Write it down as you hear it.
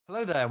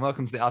Hello there, and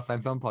welcome to the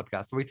Outside Film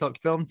Podcast, where we talk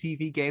film,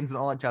 TV, games, and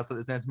all that jazz that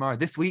is there tomorrow.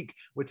 This week,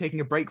 we're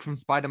taking a break from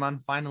Spider-Man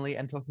finally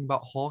and talking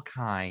about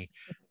Hawkeye.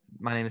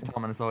 My name is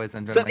Tom, and as always,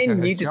 I'm joined by my Something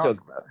new co-host to John.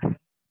 talk about.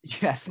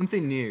 Yeah,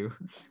 something new.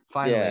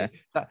 Finally.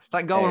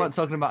 Thank God we're not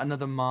talking about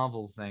another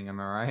Marvel thing, am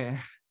I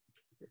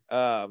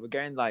right? We're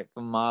going like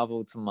from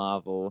Marvel to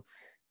Marvel.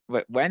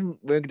 When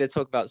we're going to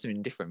talk about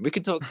something different, we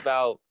could talk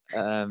about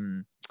I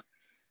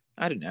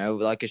don't know,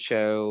 like a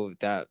show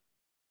that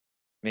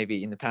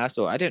maybe in the past,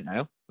 or I don't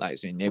know, like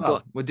something new. Well,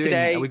 but we're doing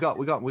today, we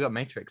got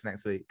Matrix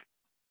next week.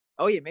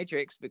 Oh yeah,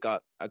 Matrix. I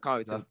can't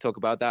wait to talk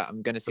about that.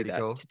 I'm going to see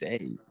that cool.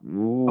 today.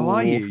 Ooh, oh,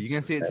 are you? You're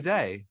going to see it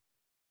today?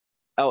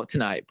 Oh,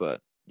 tonight,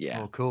 but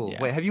yeah. Oh, cool.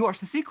 Yeah. Wait, have you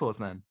watched the sequels,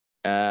 man?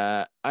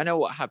 I know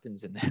what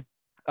happens in them.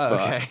 Oh,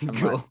 okay,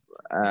 cool.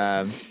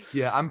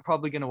 Yeah, I'm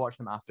probably going to watch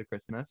them after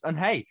Christmas. And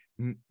hey,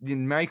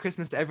 Merry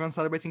Christmas to everyone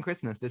celebrating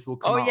Christmas. This will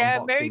come out on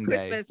Boxing Merry Day.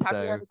 Christmas,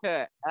 Happy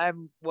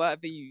Hanukkah,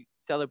 whatever you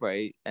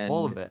celebrate, and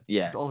all of it,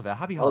 yeah, just all of it.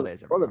 Happy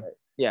holidays, all everyone. of it.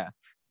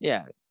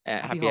 Yeah.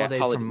 Happy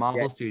holidays from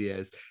Marvel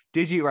Studios.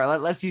 Did you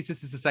let's use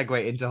this as a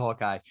segue into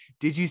Hawkeye.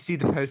 Did you see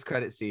the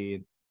post-credit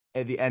scene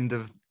at the end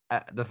of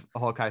the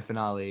Hawkeye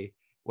finale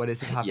when it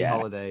said Happy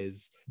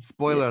Holidays?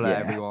 Spoiler alert,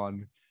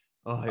 everyone.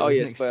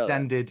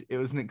 It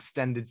was an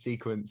extended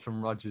sequence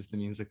from Rogers the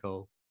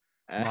Musical.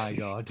 My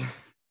God.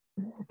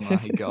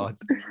 My God.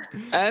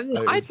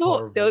 I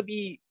thought there would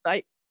be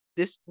like,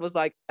 this was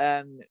like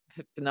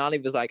finale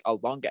was like a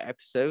longer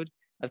episode.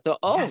 I thought,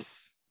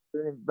 yes,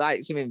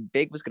 like something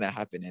big was gonna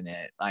happen in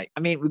it. Like,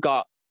 I mean, we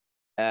got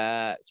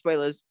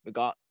spoilers, we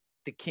got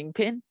the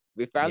Kingpin.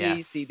 We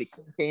finally see the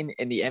Kingpin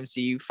in the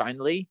MCU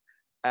finally.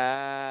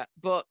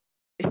 But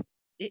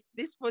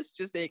this was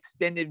just an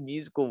extended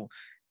musical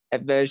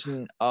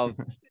version of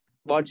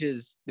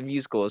Rogers the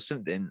Musical or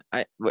something.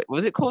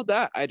 Was it called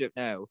that? I don't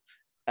know.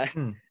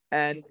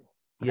 And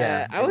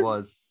yeah, I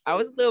was a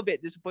little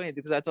bit disappointed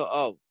because I thought,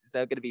 oh, is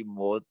there going to be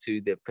more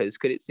to the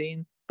post-credit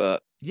scene?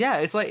 But yeah,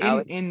 it's like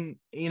in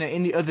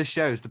the other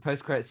shows, the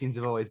post-credit scenes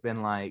have always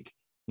been like,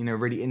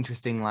 really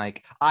interesting.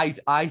 Like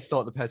I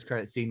thought the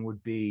post-credit scene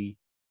would be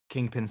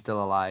Kingpin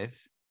still alive.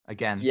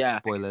 Again,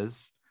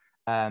 spoilers.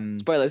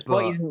 Spoilers,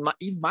 but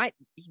he might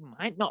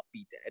not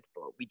be dead,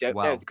 but we don't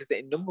know, because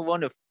the number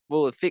one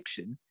rule of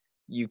fiction,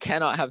 you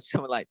cannot have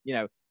someone like,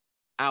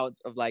 out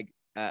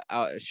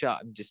of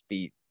shot and just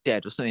be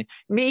dead or something.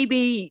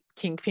 Maybe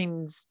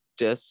Kingpin's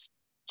just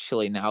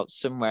chilling out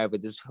somewhere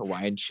with his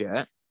Hawaiian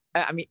shirt.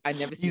 I mean, I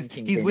never seen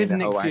Kingpin. He's with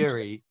Nick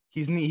Fury. Shirt.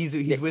 He's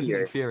with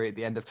Nick Fury at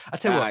the end of. I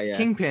tell you what,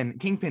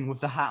 Kingpin with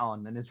the hat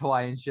on and his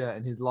Hawaiian shirt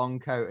and his long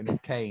coat and his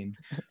cane.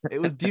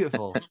 It was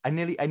beautiful. I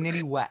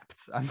nearly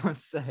wept, I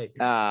must say.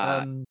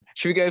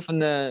 Should we go from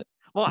the?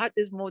 Well,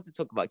 there's more to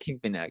talk about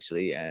Kingpin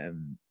actually.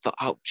 But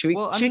should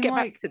we get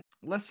back to?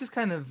 Let's just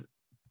kind of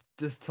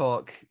just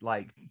talk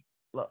like.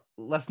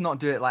 Let's not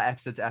do it like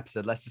episode to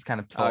episode. Let's just kind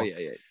of talk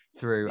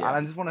through. Yeah. And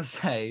I just want to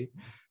say,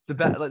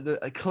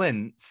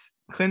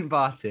 Clint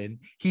Barton,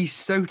 he's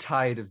so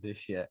tired of this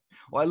shit.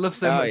 What I love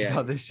so much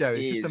about this show,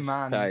 it's just a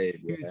man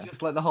who's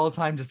just like the whole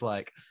time just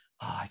like,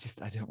 I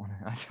don't want to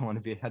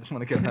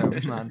go home,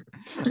 man.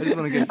 I just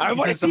want to go. I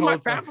want to see my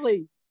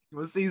family. He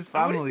wants to see his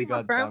family,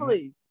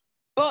 family.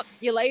 But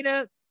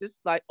Yelena, just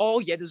like,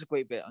 there's a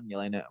great bit on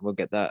Yelena. We'll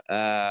get that.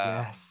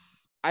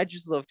 Yes. I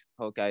just loved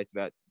Hawkeye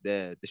throughout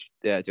the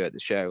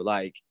show.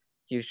 Like,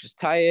 he was just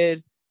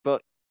tired,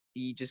 but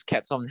he just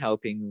kept on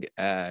helping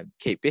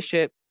Kate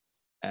Bishop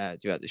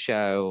throughout the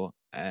show,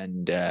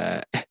 and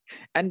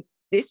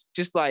this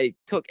just like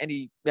took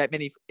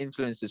many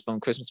influences from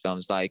Christmas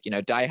films, like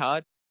Die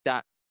Hard.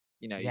 That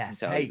you can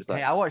tell.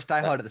 I watched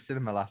Die Hard at the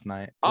cinema last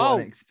night. What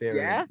an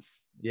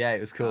experience! Yeah,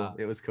 it was cool.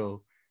 It was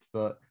cool.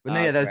 But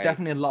there's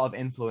definitely a lot of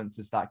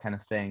influences, that kind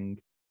of thing.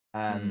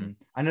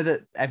 I know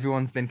that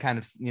everyone's been kind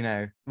of,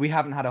 we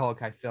haven't had a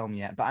Hawkeye film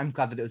yet, but I'm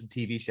glad that it was a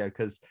TV show,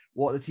 because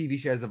what the TV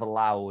shows have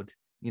allowed,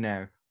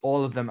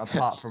 all of them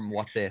apart from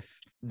What If,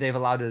 they've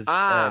allowed us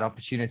an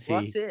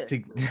opportunity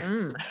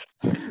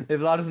they've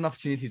allowed us an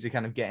opportunity to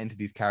kind of get into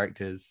these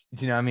characters,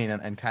 do you know what I mean,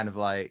 and kind of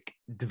like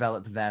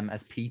develop them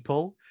as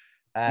people,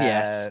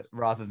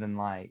 rather than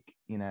like,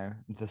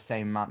 the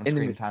same amount of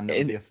screen time that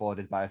would be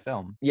afforded by a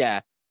film.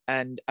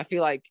 And I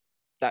feel like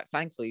that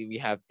thankfully we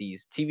have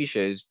these TV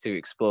shows to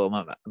explore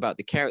about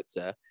the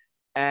character.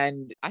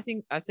 And I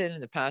think I said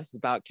in the past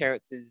about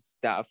characters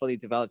that are fully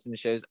developed in the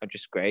shows are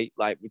just great.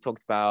 Like, we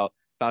talked about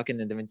Falcon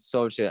and the Winter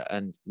Soldier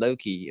and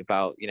Loki,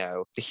 about,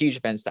 the huge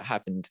events that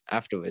happened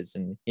afterwards,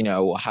 and,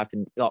 what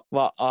happened,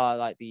 what are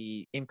like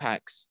the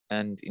impacts,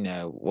 and,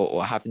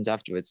 what happens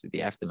afterwards,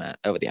 the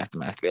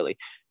aftermath really.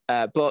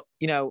 But,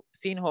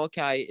 seeing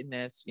Hawkeye in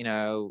this,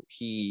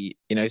 he,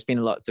 he's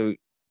been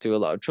through a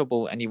lot of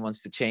trouble, and he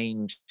wants to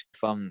change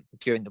from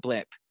during the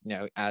blip,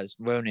 as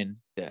Ronin,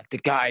 the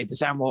guy, the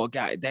samurai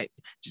guy that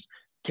just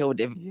killed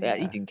him. He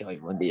didn't kill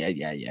him.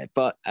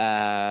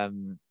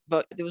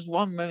 But there was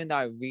one moment that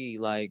I really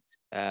liked,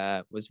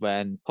 was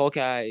when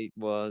Hawkeye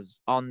was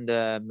on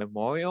the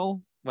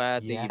memorial where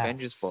the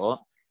Avengers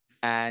fought,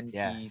 and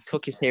he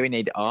took his hearing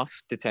aid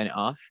off to turn it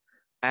off.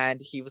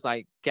 and he was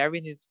like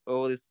gathering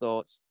all his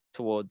thoughts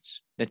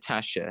towards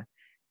Natasha.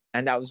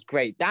 And that was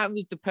great. That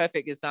was the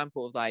perfect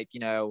example of like,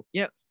 in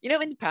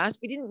the past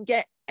we didn't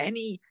get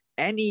any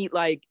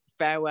like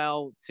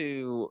farewell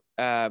to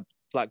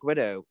Black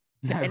Widow.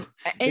 No,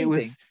 it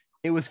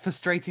was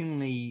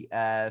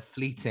frustratingly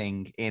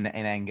fleeting in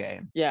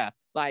Endgame. Yeah,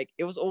 like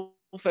it was all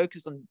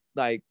focused on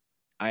like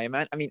Iron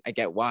Man. I mean, I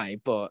get why,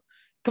 but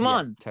come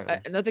on,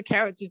 totally. Another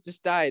character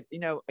just died.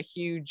 A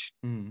huge,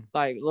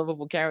 like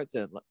lovable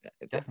character.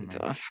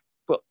 Definitely.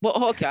 But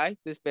Hawkeye,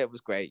 this bit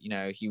was great.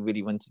 He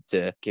really wanted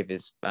to give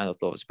his final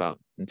thoughts about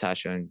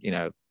Natasha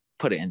and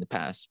put it in the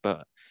past.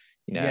 But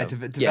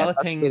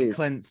developing really...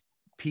 Clint's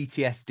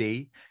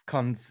PTSD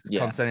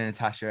concerning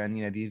Natasha and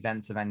the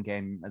events of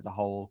Endgame as a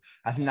whole.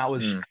 I think that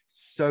was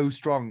so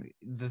strong.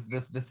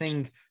 The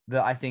thing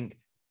that I think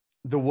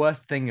the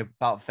worst thing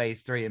about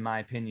Phase 3, in my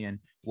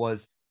opinion,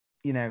 was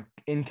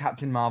in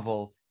Captain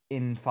Marvel,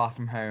 in Far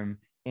From Home,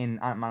 in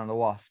Ant-Man and the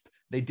Wasp,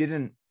 they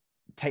didn't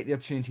take the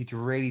opportunity to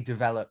really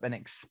develop and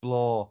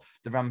explore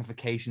the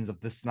ramifications of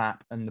the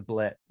snap and the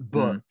blip.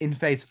 But in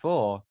Phase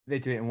 4, they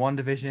do it in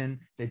WandaVision,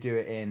 they do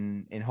it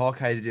in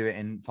Hawkeye, they do it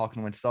in Falcon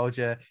and Winter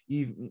Soldier.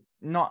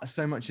 Not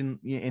so much in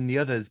the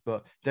others,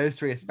 but those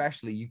three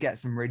especially, you get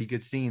some really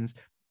good scenes.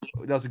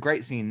 There was a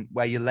great scene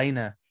where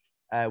Yelena,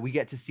 we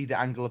get to see the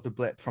angle of the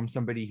blip from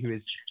somebody who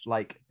is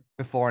like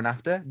before and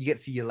after. You get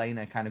to see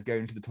Yelena kind of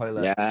going to the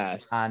toilet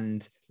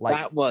and like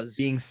that was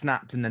being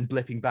snapped and then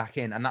blipping back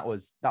in, and that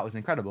was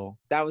incredible.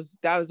 That was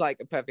like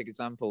a perfect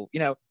example.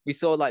 We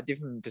saw like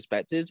different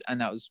perspectives, and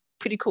that was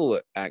pretty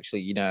cool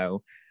actually.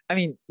 I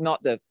mean,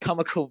 not the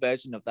comical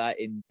version of that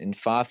in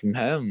Far From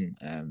Home.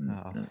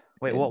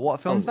 Wait,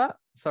 what film's that?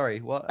 Sorry,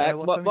 what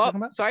film are you talking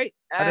about? Sorry,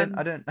 I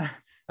don't.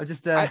 I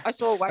just I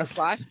saw a white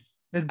flash.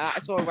 I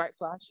saw a white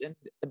flash, and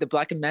the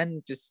Black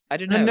Men just, I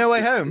don't know. No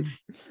Way Home.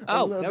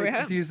 Oh, No Way Home.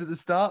 Confused at the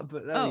start,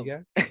 but there you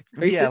go.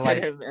 Yeah,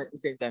 like at the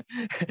same time.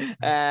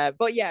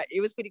 But yeah,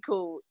 it was pretty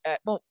cool.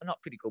 Well, not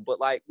pretty cool,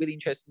 but like really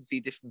interesting to see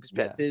different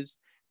perspectives.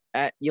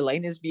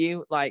 Yelena's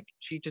view, like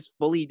she just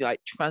fully like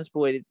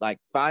transported like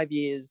 5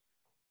 years,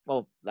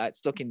 well, like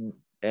stuck in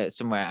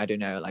somewhere, I don't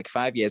know, like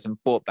 5 years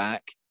and brought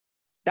back.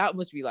 That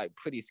must be like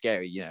pretty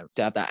scary,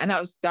 to have that. And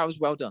that was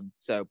well done.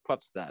 So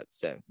props to that.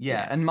 So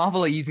yeah. And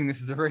Marvel are using this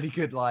as a really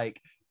good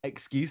like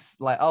excuse.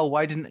 Like, oh,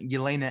 why didn't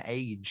Yelena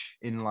age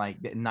in like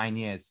 9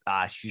 years?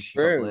 She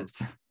got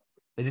blipped.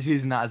 They're just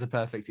using that as a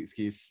perfect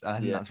excuse. I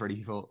think that's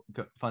really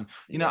fun.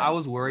 I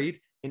was worried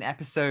in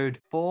episode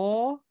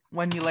 4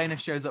 when Yelena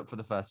shows up for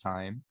the first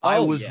time. I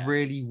was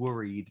really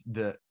worried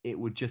that it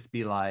would just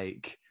be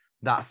like,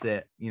 that's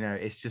it,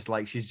 it's just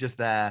like she's just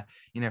there,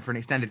 for an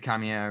extended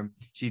cameo.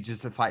 She's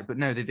just a fight, but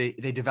no, they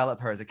develop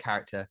her as a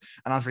character,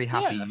 and I was really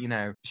happy.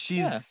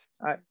 She's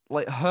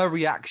like her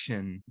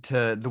reaction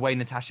to the way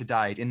Natasha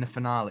died in the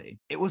finale.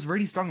 It was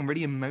really strong and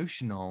really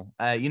emotional.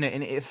 And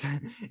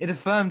it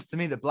affirmed to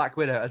me that Black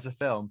Widow as a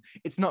film,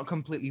 it's not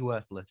completely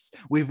worthless.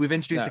 We've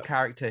introduced a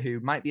character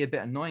who might be a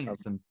bit annoying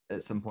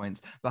at some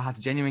points, but has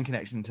a genuine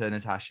connection to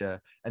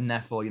Natasha, and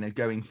therefore,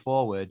 going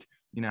forward,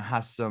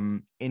 has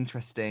some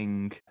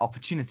interesting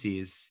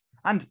opportunities.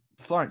 And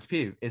Florence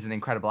Pugh is an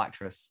incredible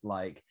actress.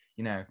 Like,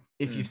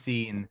 if you've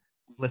seen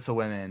Little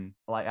Women,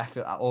 like I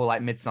feel, or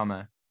like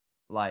Midsommar,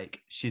 like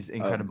she's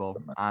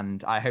incredible.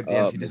 And I hope the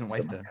MC doesn't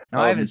waste her. No,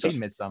 I haven't seen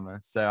Midsommar,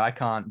 so I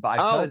can't, but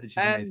I've heard that she's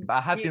amazing. But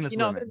I have seen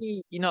Little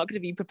Women. You're not going to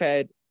be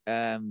prepared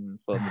for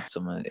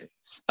Midsommar.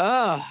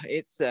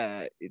 It's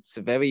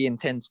a very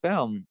intense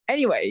film.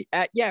 Anyway,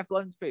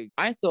 Florence Pugh.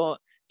 I thought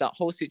that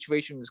whole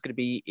situation was going to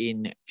be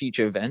in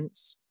future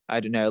events. I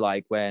don't know,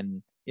 like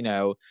when,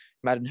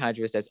 Madame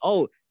Hydra says,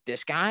 oh,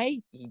 this guy,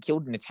 he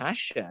killed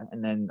Natasha.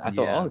 And then I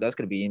thought, that's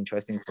going to be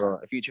interesting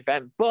for a future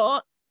event.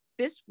 But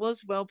this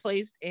was well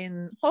placed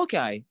in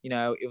Hawkeye.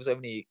 It was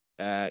only,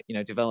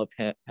 develop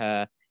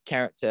her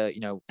character,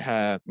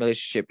 her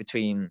relationship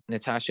between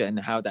Natasha and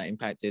how that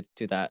impacted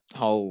to that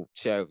whole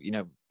show,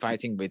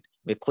 fighting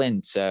with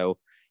Clint. So,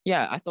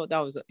 yeah, I thought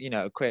that was,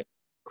 a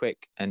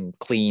quick and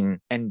clean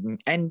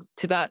and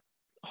to that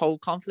whole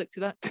conflict to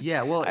that.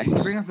 Yeah, well,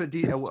 you bring up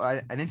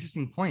an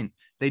interesting point.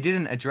 They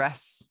didn't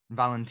address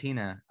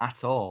Valentina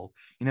at all.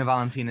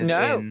 Valentina's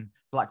in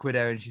Black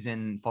Widow and she's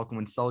in Falcon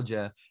Winter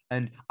Soldier,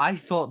 and I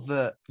thought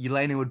that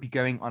Yelena would be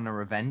going on a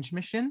revenge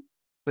mission,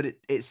 but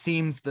it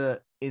seems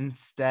that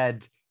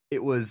instead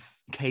it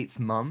was Kate's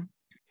mum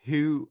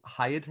who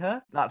hired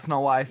her. That's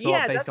not what I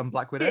thought based on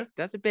Black Widow.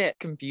 That's a bit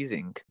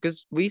confusing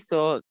because we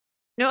thought,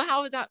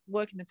 how would that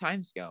work in the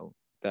timescale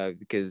though?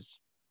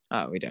 Because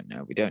we don't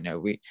know.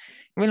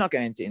 We're not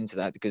going into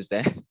that because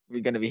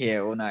we're going to be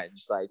here all night,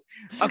 just like,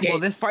 okay,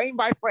 well, frame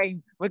by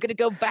frame, we're going to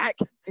go back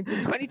into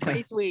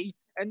 2023,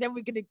 and then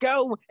we're going to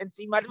go and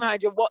see Madam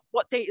Hydra.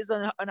 What date is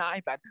on an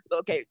iPad?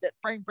 Okay, that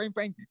frame,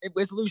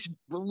 resolution,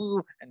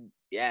 and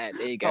there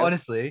you go.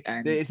 Honestly,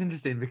 it's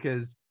interesting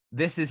because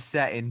this is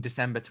set in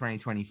December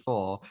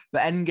 2024,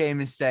 but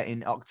Endgame is set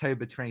in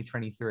October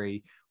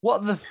 2023.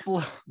 What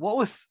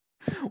was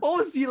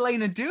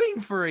Yelena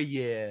doing for a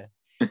year?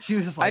 She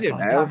was just like,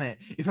 God damn it,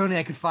 if only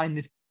I could find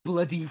this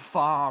bloody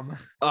farm.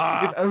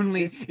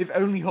 If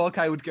only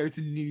Hawkeye would go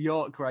to New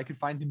York, where I could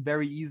find him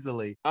very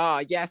easily.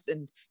 Yes,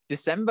 in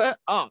December.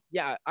 Oh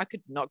yeah, I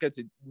could not go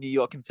to New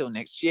York until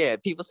next year.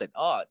 People said,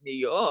 New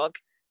York.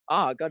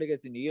 I gotta go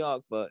to New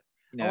York, but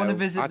I want to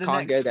visit the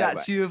next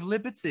Statue of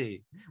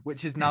Liberty,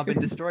 which has now been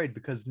destroyed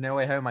because No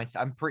Way Home.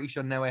 I'm pretty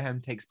sure No Way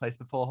Home takes place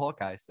before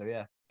Hawkeye. So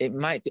yeah, it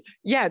might.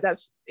 Yeah,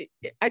 that's.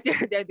 I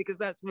did because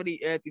that's really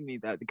irritating me.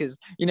 That because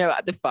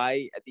at the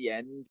fight at the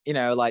end,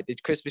 like the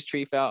Christmas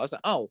tree fell. I was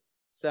like, oh,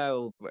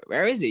 so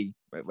where is he?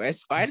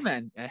 Where's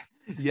Spider-Man?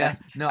 Yeah,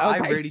 no, I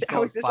really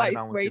thought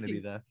Spider-Man was going to be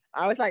there.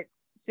 I was like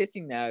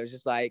sitting there, I was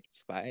just like,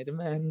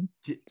 Spider-Man,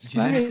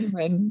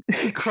 Spider-Man,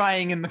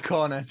 crying in the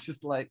corner,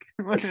 just like,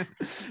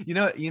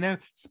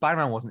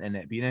 Spider-Man wasn't in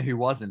it, but you know who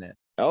was in it?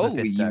 Oh,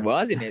 Mephisto. He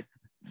was in it.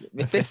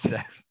 Mephisto.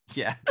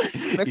 Yeah,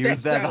 Mephisto. He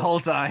was there the whole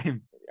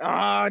time.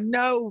 Oh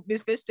no,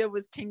 Mephisto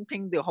was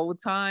Kingpin the whole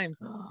time.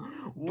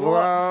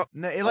 What?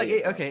 No,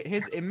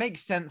 it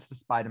makes sense for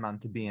Spider-Man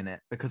to be in it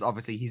because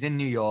obviously he's in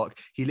New York.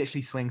 He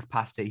literally swings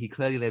past it. He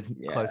clearly lives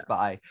close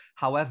by.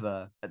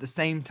 However, at the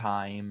same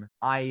time,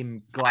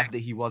 I'm glad that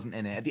he wasn't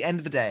in it at the end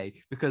of the day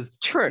because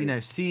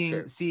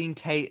seeing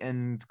Kate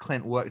and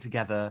Clint work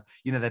together,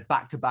 they're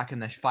back to back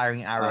and they're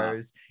firing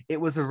arrows.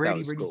 It was a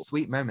really cool.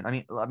 Sweet moment.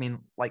 I mean,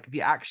 like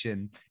the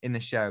action in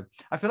the show.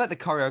 I feel like the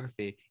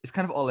choreography is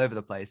kind of all over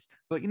the place,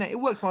 but it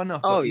works well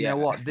enough. But you know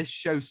what? This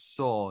show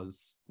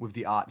soars with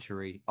the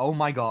archery. Oh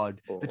my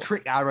god, the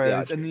trick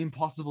arrows and the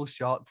impossible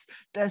shots.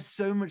 They're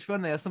so much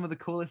fun. They are some of the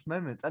coolest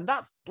moments, and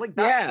that's like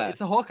that. Yeah.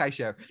 It's a Hawkeye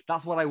show.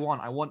 That's what I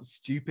want. I want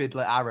stupid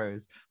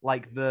arrows,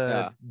 like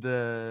the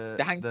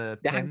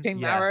hang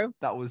pin arrow.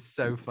 That was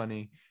so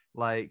funny.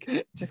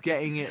 Like just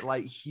getting it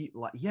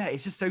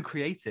it's just so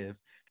creative.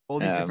 All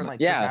these different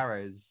trick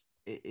arrows.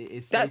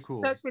 It's so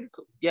cool. That's really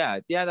cool. Yeah,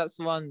 that's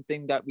one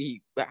thing that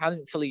we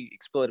hadn't fully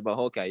explored about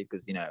Hawkeye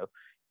because the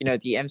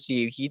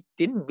MCU, he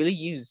didn't really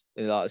use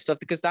a lot of stuff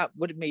because that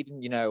would have made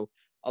him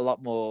a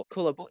lot more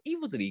cooler. But he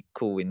was really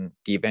cool in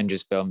the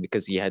Avengers film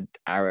because he had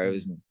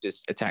arrows and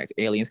just attacked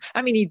aliens.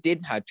 I mean, he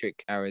did have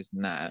trick arrows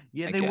in that.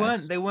 Yeah,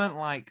 they weren't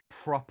like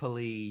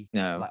properly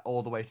like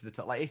all the way to the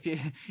top. Like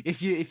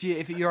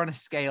if you're on a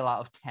scale out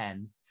of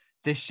 10,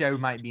 this show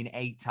might be an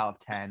 8 out of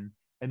 10.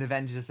 An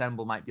Avengers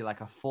Assemble might be like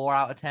a 4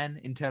 out of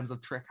 10 in terms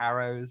of trick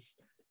arrows.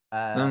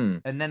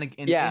 And then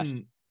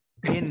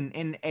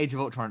in Age of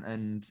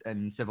Ultron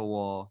and Civil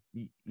War,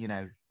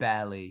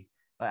 barely.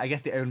 Like, I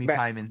guess the only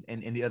time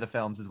in the other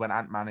films is when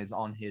Ant-Man is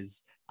on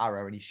his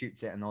arrow and he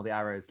shoots it and all the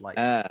arrows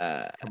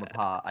come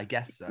apart. I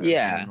guess so.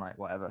 Yeah. Like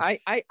whatever.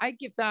 I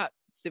give that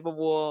Civil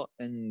War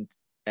and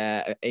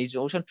Age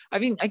of Ultron. I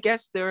mean, I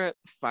guess there are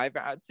 5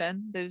 out of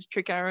 10. Those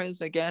trick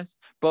arrows, I guess.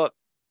 But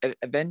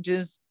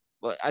Avengers.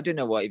 Well, I don't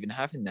know what even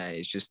happened there.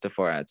 It's just a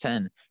 4 out of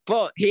 10.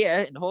 But here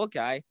in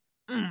Hawkeye,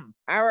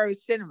 Arrow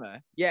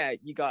Cinema. Yeah,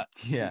 you got.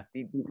 Yeah.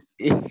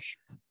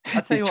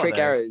 I'll tell you what,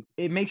 arrows.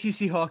 It makes you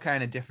see Hawkeye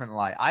in a different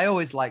light. I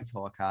always liked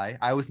Hawkeye.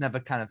 I was never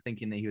kind of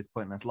thinking that he was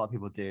pointless. A lot of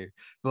people do.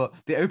 But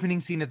the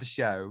opening scene of the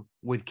show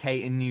with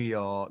Kate in New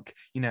York,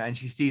 and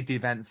she sees the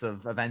events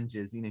of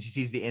Avengers, she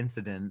sees the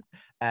incident.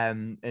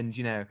 And,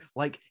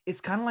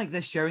 it's kind of like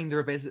they're showing the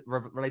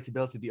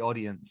relatability of the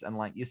audience. And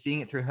you're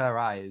seeing it through her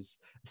eyes,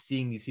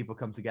 seeing these people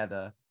come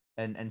together.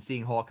 And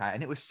seeing Hawkeye,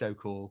 and it was so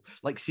cool.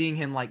 Like seeing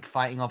him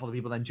fighting off other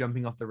people, then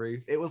jumping off the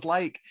roof. It was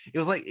like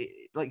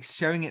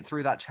showing it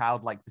through that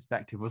childlike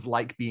perspective was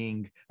like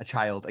being a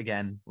child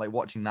again. Like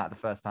watching that the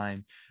first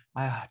time.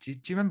 Do you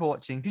remember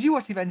watching? Did you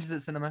watch the Avengers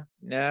at cinema?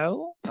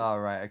 No. Oh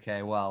right,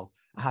 okay. Well,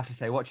 I have to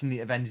say, watching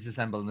the Avengers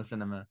Assemble in the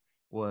cinema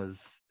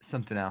was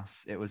something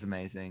else. It was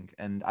amazing,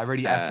 and I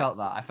felt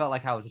that. I felt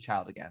like I was a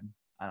child again.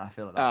 And I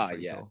feel like that's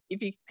cool.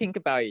 If you think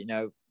about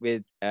it,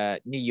 with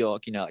New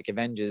York, like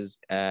Avengers,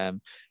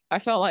 I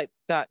felt like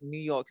that New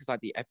York is like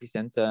the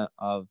epicenter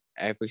of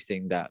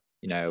everything that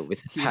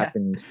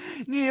happened.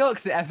 New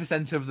York's the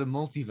epicenter of the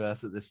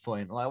multiverse at this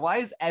point. Like, why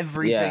is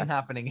everything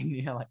happening in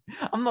New York?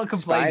 I'm not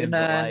complaining,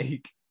 but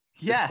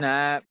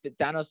Snap,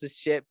 Thanos'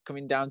 ship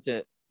coming down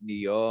to New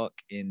York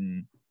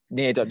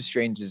near Doctor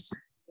Strange's.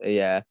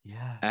 Yeah.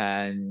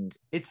 And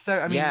it's so.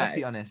 I mean, let's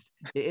be honest.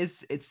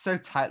 It's so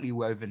tightly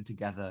woven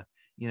together.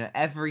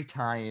 Every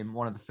time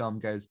one of the film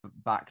goes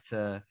back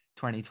to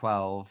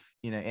 2012,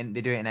 they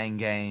do it in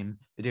Endgame,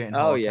 they do it in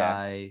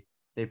Hawkeye.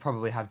 They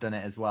probably have done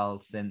it as well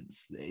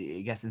since,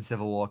 I guess, in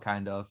Civil War,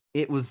 kind of.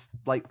 It was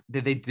like,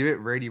 they do it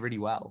really, really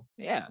well.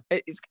 Yeah.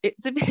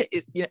 It's a bit,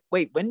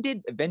 wait, when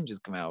did Avengers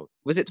come out?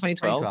 Was it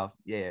 2012? 2012.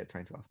 Yeah,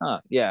 2012. Oh,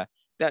 yeah.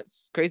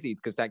 That's crazy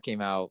because that came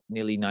out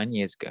nearly 9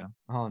 years ago.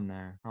 Oh,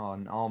 no.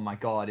 Oh my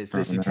God. It's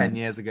literally 10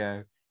 years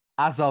ago.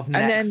 As of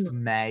next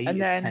May,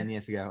 it's 10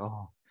 years ago.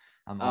 Oh.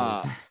 I'm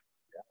old.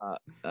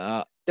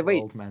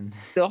 Wait, old man.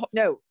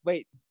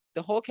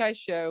 The Hawkeye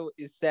show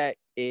is set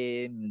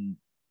in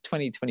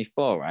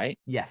 2024, right?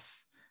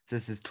 Yes. So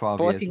this is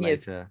 12 years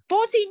later.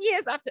 14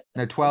 years after.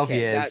 No, 12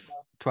 years.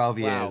 12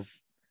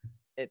 years.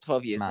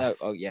 12 years.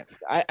 Maths. No, oh yeah.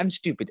 I'm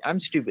stupid.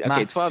 Okay,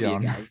 Maths, 12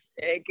 John. years, guys.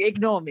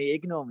 Ignore me.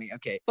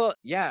 Okay. But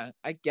yeah,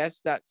 I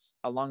guess that's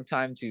a long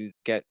time to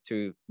get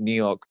to New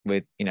York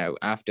with,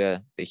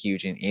 after the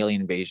huge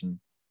alien invasion.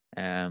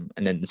 And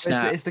then the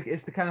snap. It's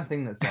the kind of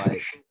thing that's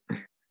like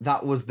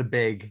that was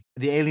the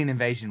alien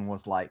invasion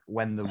was like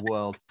when the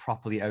world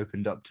properly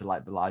opened up to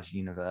like the large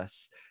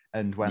universe,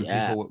 and when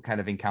people kind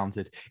of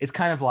encountered. It's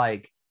kind of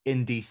like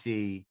in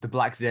DC, the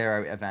Black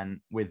Zero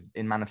event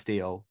in Man of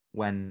Steel,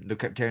 when the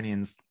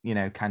Kryptonians,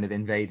 kind of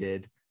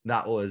invaded.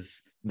 That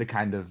was the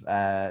kind of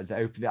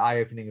the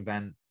eye-opening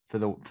event for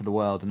the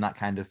world, and that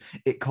kind of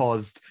it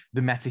caused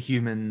the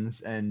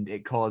metahumans, and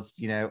it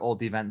caused all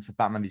the events of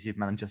Batman v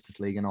Superman and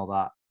Justice League and all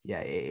that.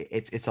 Yeah,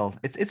 it's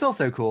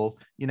also cool.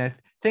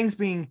 Things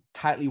being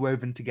tightly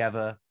woven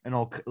together and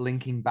all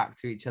linking back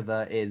to each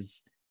other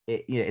it's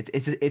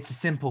a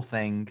simple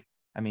thing.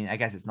 I mean, I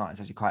guess it's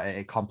actually quite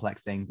a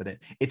complex thing, but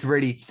it's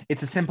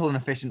a simple and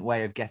efficient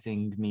way of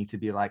getting me to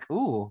be like,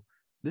 ooh,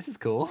 this is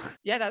cool.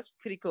 Yeah, that's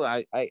pretty cool.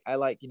 I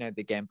like,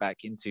 the game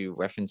back into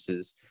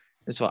references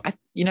as well.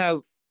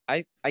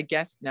 I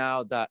guess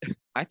now that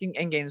I think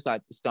Endgame's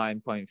like the starting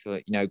point for,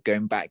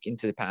 going back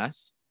into the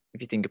past. If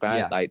you think about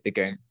it, like they're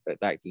going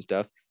back to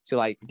stuff. So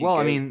like,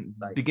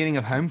 beginning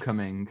of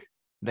Homecoming,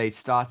 they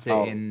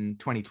started in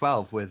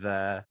 2012 with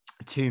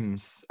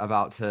Tombs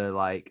about to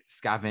like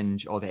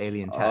scavenge all the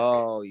alien tech.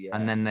 Oh yeah.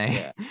 And then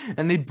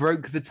they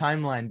broke the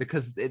timeline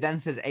because it then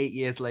says 8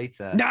 years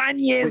later. 9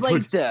 years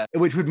later.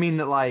 Which would mean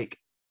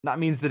that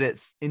means that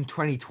it's in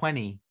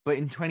 2020, but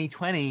in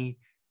 2020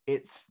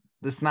 it's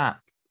the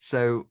snap.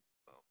 So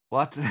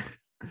what?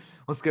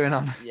 What's going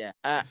on? Yeah.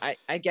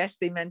 I guess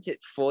they meant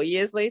it 4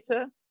 years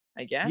later.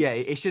 I guess. Yeah,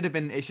 it should have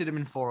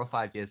been 4 or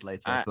 5 years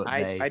later. But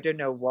I don't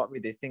know what were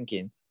they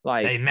thinking.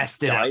 Like, they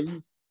messed it up.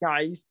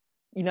 Guys,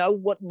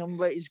 what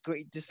number is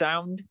great to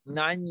sound?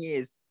 9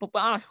 years. But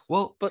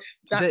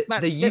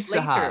they used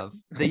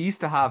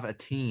to have a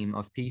team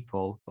of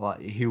people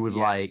who would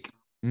like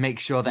make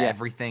sure that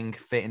everything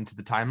fit into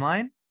the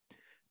timeline.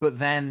 But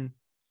then,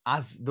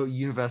 as the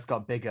universe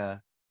got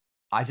bigger,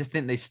 I just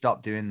think they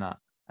stopped doing that,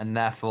 and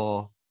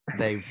therefore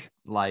they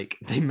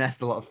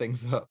messed a lot of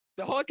things up.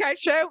 The Hawkeye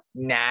show?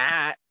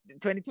 Nah.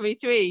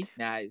 2023?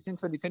 Nah, it's in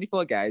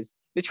 2024, guys.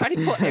 They're trying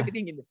to put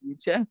everything in the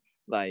future.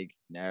 Like,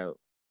 no.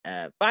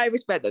 But I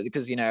respect that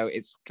because,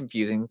 it's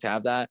confusing to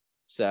have that.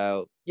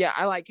 So, yeah,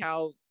 I like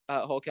how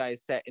Hawkeye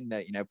is set in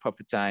the,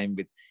 proper time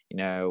with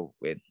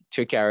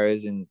trick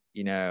arrows and,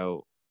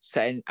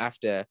 setting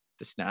after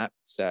the snap.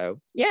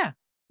 So, yeah.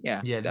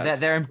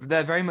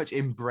 They're very much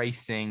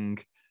embracing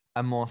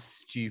a more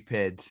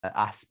stupid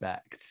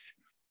aspect.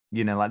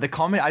 Like the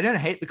comedy, I don't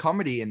hate the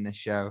comedy in this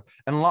show.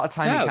 And a lot of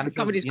time it kind of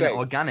feels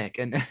organic.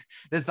 And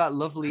there's that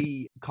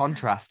lovely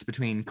contrast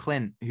between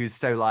Clint, who's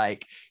so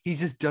like,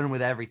 he's just done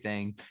with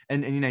everything.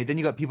 And then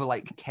you got people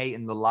like Kate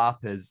and the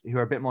LARPers who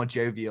are a bit more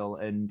jovial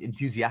and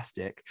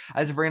enthusiastic.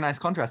 It's a very nice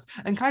contrast.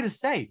 And kind of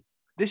say,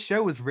 this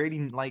show was really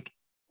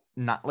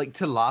not like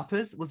to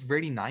LARPers was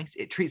really nice.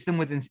 It treats them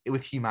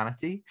with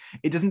humanity.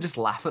 It doesn't just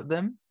laugh at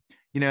them.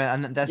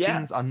 And their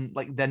scenes are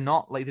like, they're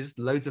not like, they're just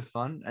loads of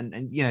fun,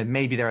 and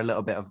maybe they're a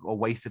little bit of a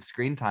waste of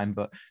screen time,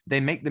 but they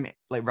make them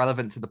like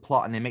relevant to the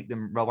plot, and they make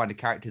them well-rounded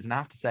characters. And I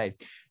have to say,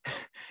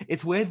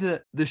 it's weird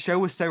that the show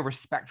was so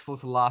respectful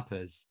to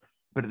LARPers,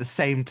 but at the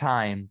same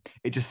time,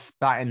 it just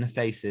spat in the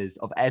faces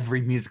of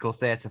every musical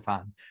theater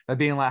fan by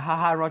being like,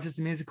 haha, Roger's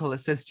the musical,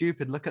 it's so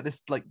stupid, look at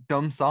this like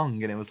dumb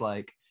song. And it was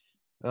like,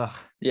 ugh.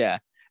 Yeah.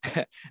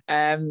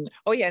 And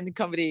the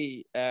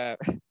comedy, the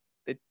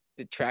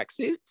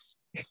tracksuits.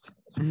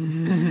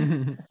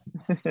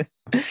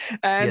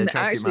 And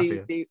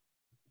actually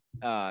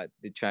the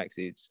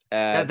tracksuits,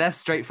 they're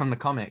straight from the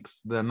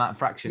comics, the Matt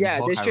Fraction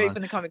they're straight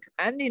from the comics.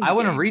 And I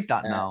want to read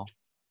that now.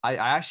 I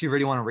actually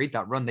really want to read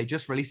that run. They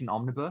just released an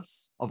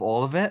omnibus of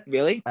all of it.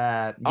 Really?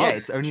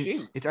 It's only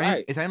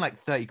like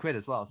 30 quid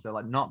as well, so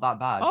like not that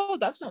bad. Oh,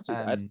 that's not too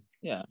bad.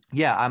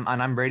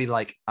 I'm really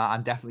like,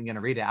 I'm definitely gonna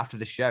read it after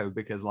the show,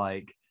 because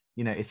like,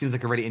 it seems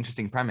like a really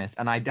interesting premise,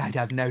 and I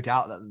have no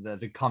doubt that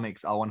the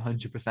comics are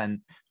 100%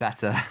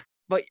 better.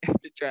 But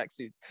the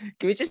tracksuits.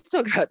 Can we just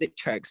talk about the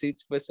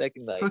tracksuits for a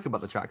second? Let's talk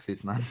about the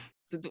tracksuits, man.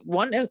 The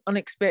one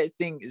unexpected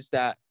thing is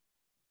that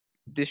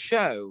the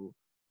show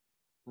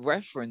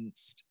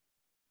referenced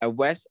a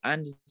Wes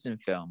Anderson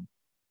film,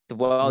 The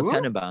World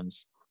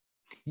Tenenbaums.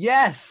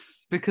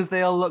 Yes, because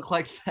they all look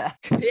like that.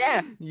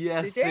 Yeah.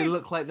 Yes, they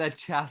look like they're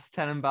Chas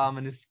Tenenbaum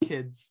and his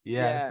kids.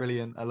 Yeah,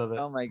 brilliant. I love it.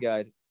 Oh my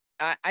god.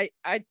 I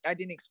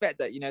didn't expect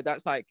that.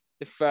 That's like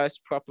the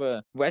first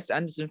proper Wes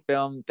Anderson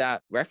film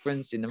that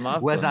referenced in the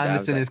Marvel. Wes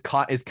Anderson is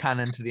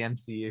canon to the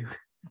MCU.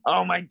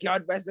 Oh my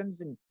god, Wes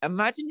Anderson!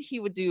 Imagine he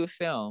would do a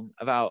film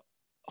about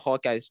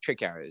Hawkeye's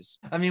trick arrows.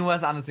 I mean,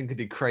 Wes Anderson could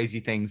do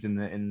crazy things in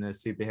the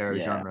superhero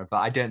genre, but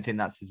I don't think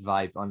that's his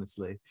vibe,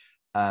 honestly.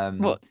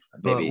 What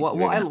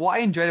I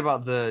enjoyed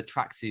about the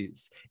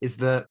tracksuits is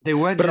that they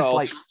weren't just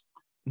like,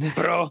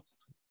 bro.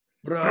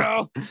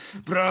 bro,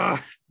 bro,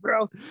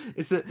 bro.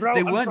 It's that bro,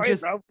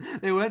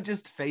 they weren't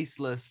just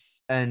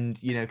faceless and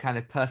kind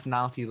of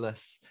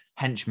personalityless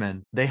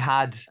henchmen. They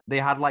had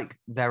like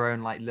their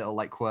own like little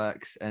like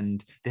quirks,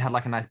 and they had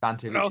like a nice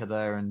banter with each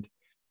other, and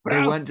they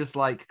weren't just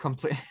like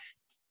complete.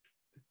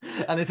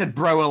 And they said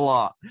bro a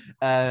lot.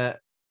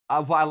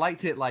 I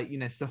liked it, like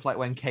stuff like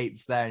when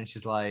Kate's there and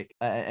she's like,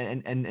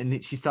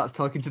 and she starts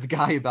talking to the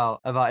guy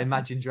about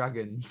Imagine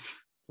Dragons.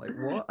 Like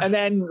what? And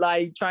then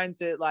like trying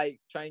to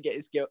get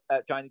his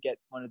trying to get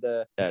one of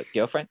the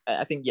girlfriend.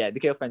 I think the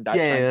girlfriend died.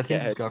 Yeah, to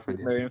get her girlfriend.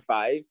 Maroon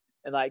 5,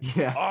 and like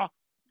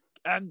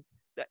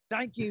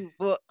thank you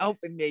for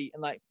helping me.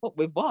 And like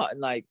with what?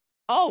 And like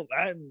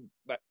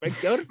my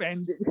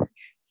girlfriend.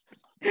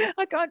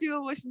 I can't do a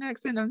Russian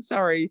accent. I'm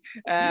sorry.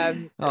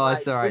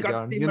 It's all right,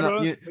 John.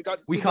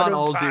 We can't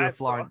all do a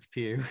Florence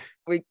Pugh.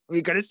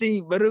 We got to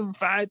see Maroon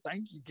 5.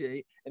 Thank you,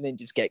 Kate. And then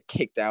just get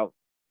kicked out.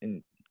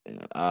 And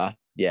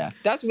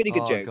that's a really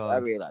good joke. God. I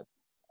really like.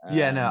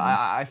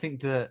 I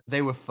think that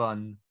they were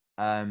fun.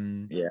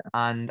 And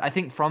I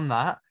think from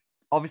that,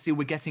 obviously,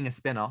 we're getting a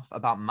spin-off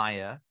about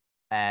Maya,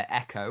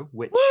 Echo,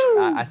 which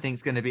I think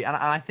is going to be, and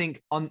I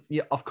think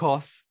of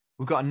course,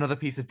 we've got another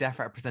piece of deaf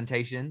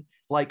representation.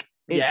 Like,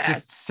 it's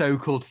just so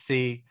cool to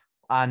see.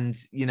 And,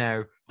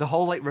 the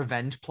whole like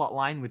revenge plot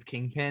line with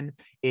Kingpin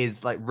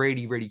is like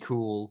really, really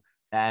cool.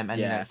 And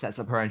it sets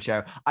up her own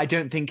show. I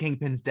don't think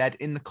Kingpin's dead.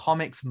 In the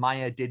comics,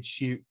 Maya did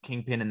shoot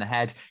Kingpin in the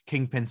head.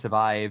 Kingpin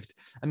survived.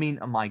 I mean,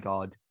 oh my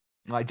God.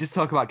 Like, just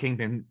talk about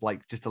Kingpin,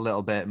 like, just a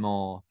little bit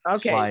more.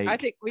 Okay, like... I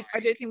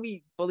don't think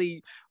we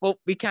fully... Well,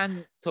 we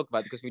can talk about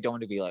it because we don't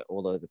want to be, like,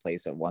 all over the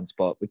place at once.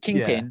 But with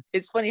Kingpin,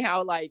 it's funny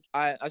how, like,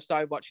 I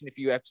started watching a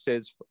few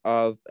episodes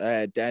of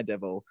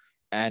Daredevil,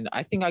 and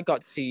I think I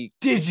got to see...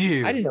 Did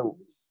you? I didn't know.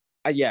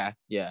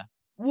 Yeah.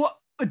 What?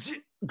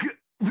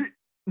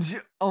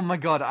 Oh my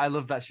God, I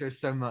love that show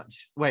so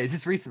much. Wait, is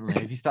this recently?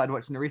 Have you started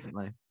watching it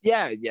recently?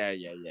 Yeah.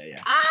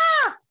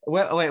 Ah!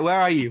 Wait, where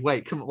are you?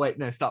 Wait, come on, wait,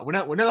 no, stop. We're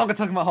no longer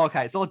talking about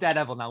Hawkeye. It's all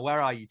Daredevil now. Where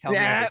are you? Tell me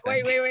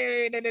everything.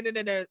 Wait,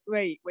 no.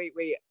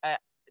 Wait.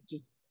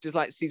 Just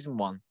like season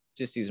 1.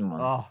 Just season 1.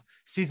 Oh,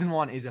 season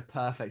 1 is a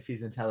perfect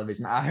season of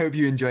television. I hope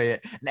you enjoy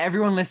it. And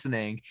everyone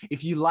listening,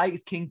 if you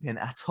liked Kingpin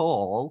at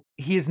all,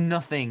 he is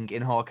nothing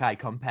in Hawkeye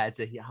compared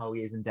to how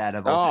he is in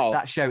Daredevil. Oh,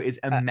 that show is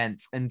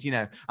immense. And,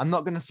 I'm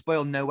not going to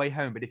spoil No Way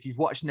Home, but if you've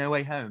watched No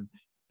Way Home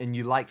and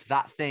you liked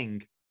that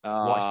thing,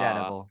 watch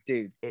Daredevil.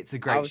 Dude, it's a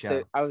great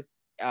show. I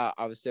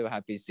was so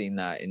happy seeing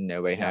that in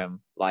No Way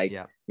Home. Like,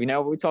 we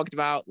know what we talked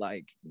about.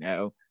 Like,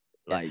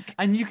 like...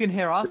 And you can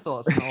hear our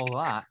thoughts on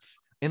all that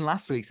in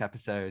last week's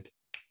episode.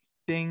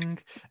 Ding.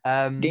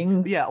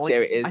 Ding. Yeah, like,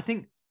 there it is. I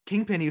think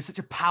Kingpin, he was such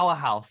a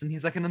powerhouse, and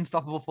he's like an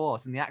unstoppable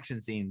force in the action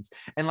scenes.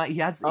 And like, he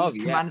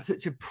commanded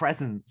such a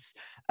presence.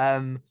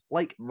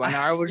 Like, when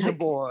I was a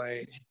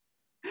boy.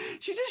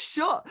 She just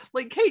shot,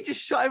 like, Kate just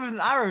shot him with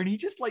an arrow, and he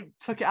just like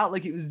took it out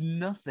like it was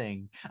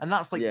nothing. And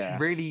that's like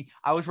really,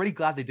 I was really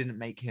glad they didn't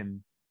make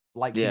him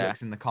like he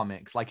looks in the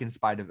comics, like in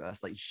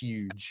Spider-Verse, like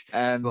huge.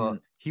 But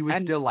he was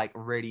still like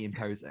really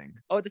imposing.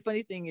 Oh, the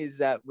funny thing is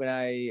that when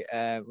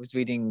I was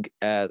reading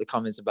the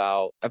comments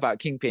about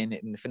Kingpin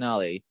in the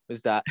finale,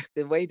 was that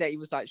the way that he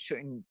was like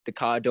shutting the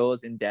car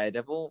doors in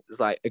Daredevil was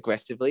like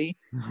aggressively,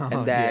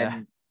 and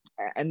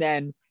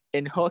then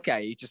in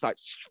Hawkeye he just like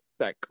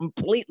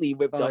completely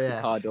whipped off the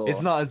car door.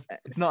 It's not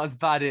as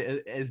bad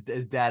as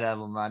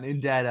Daredevil, man. In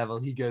Daredevil,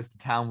 he goes to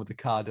town with the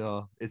car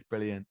door. It's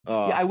brilliant.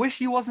 I wish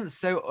he wasn't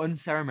so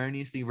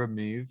unceremoniously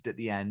removed at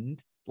the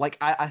end. Like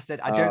I said,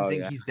 I don't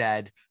think he's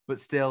dead, but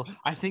still,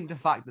 I think the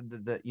fact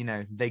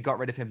that they got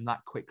rid of him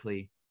that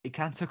quickly, it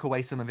kind of took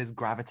away some of his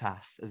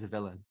gravitas as a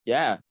villain.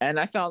 Yeah, and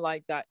I felt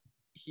like that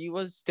he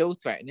was still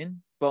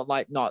threatening, but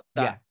like not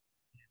that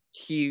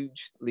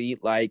hugely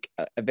like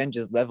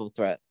Avengers level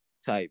threat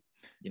type.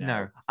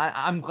 No,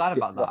 I'm glad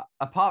about that.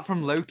 Apart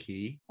from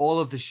Loki, all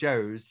of the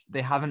shows,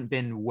 they haven't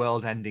been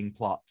world-ending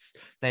plots.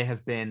 They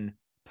have been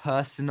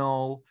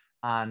personal,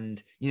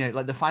 and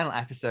like the final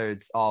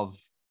episodes of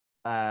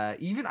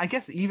even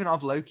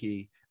of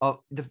Loki,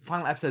 the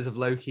final episodes of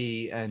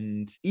Loki,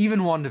 and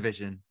even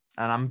WandaVision.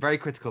 And I'm very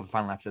critical of the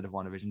final episode of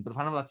WandaVision, but the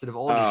final episode of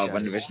all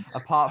these shows,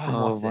 apart from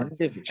What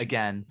If,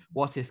 again,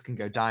 What If can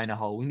go die in a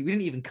hole. We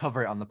didn't even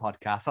cover it on the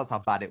podcast. That's how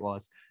bad it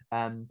was.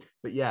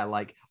 But yeah,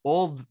 like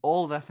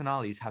all their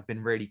finales have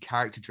been really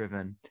character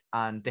driven,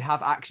 and they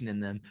have action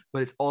in them,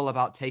 but it's all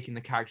about taking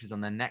the characters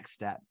on their next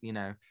step,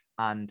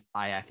 and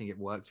I think it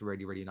works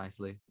really, really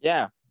nicely.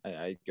 Yeah,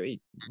 I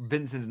agree.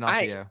 Vincent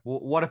D'Onofrio,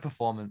 what a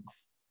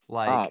performance.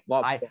 Like,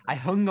 I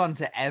hung on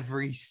to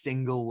every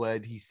single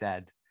word he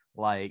said.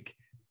 Like,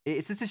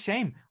 it's just a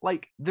shame.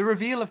 Like, the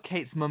reveal of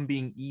Kate's mum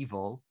being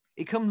evil,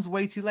 it comes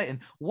way too late. And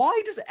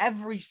why does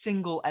every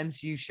single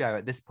MCU show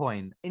at this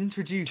point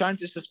introduce trying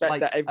to suspect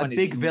like that a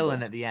big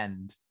villain at the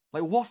end?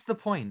 Like, what's the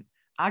point?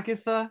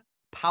 Agatha,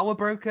 Power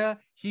Broker,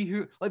 he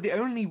who, like, the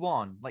only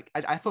one, like,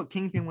 I thought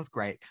Kingpin was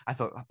great. I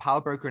thought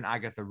Power Broker and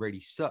Agatha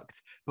really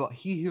sucked, but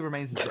He Who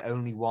Remains is the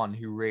only one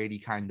who really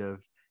kind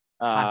of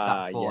had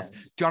that force.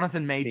 Yes.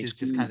 Jonathan Majors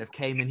just kind of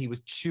came in. He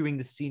was chewing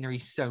the scenery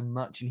so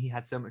much, and he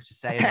had so much to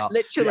say about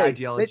literally, the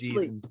ideologies.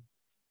 Literally. And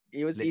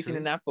he was eating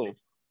an apple.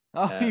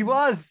 Oh, he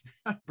was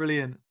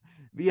brilliant.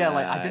 But yeah,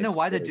 like I don't know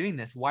why they're doing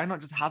this. Why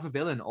not just have a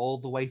villain all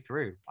the way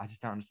through? I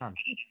just don't understand.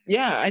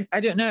 Yeah, I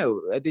don't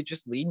know. Are they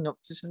just leading up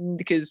to something?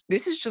 Because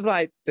this is just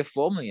like the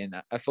formula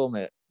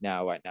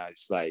now. Right now,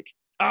 it's like,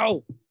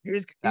 oh,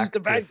 who's the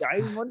bad guy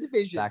in one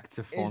division? Back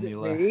to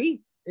formula. Is it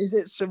me? Is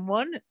it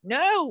someone?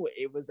 No,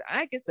 it was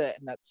Agatha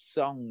in that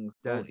song.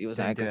 It was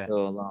Agatha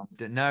all along.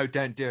 No,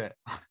 don't do it.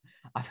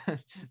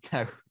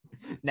 No,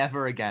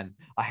 never again.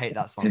 I hate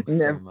that song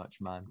so much,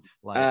 man.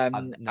 Like,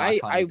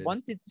 I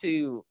wanted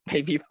to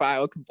maybe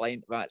file a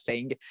complaint about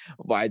saying,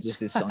 why does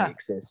this song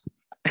exist?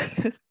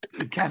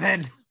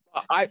 Kevin.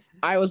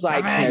 I was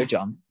like, no,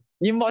 John.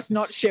 You must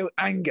not show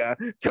anger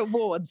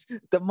towards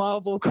the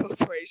Marvel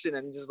Corporation,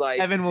 and just like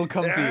Kevin will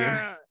come for you.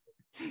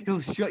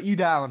 He'll shut you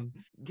down.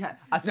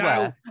 I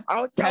swear.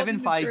 No, Kevin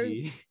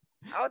Feige.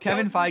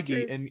 Kevin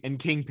Feige and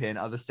Kingpin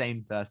are the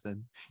same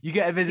person. You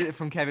get a visit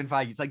from Kevin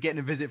Feige. It's like getting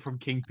a visit from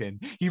Kingpin.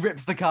 He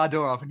rips the car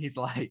door off and he's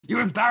like, "You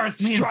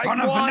embarrassed me in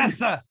front of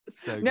Vanessa."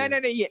 So no.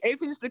 He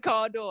opens the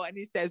car door and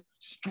he says,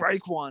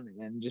 "Strike one,"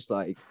 and just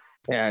like,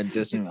 yeah,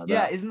 just like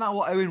yeah, isn't that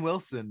what Owen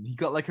Wilson? He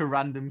got like a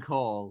random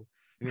call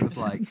and it was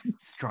like,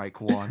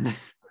 "Strike one."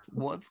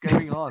 What's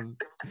going on?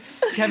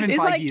 Kevin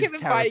Feige is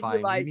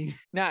terrifying.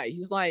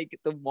 He's like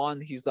the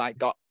one who's like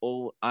got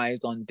all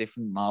eyes on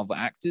different Marvel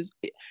actors.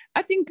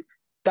 I think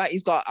that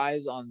he's got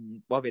eyes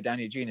on Robert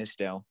Downey Jr.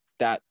 still.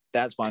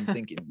 That's what I'm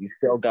thinking. He's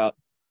still got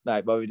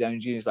like Robert Downey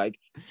Jr. is like,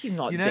 he's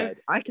not dead.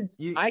 I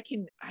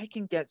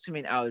can get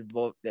something out of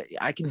Bob.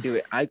 I can do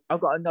it. I've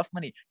got enough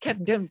money.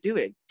 Kevin, don't do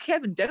it.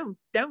 Kevin,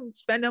 don't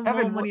spend more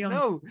money on.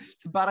 No,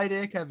 it's a bad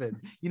idea, Kevin.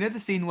 You know the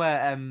scene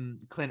where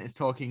Clint is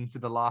talking to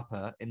the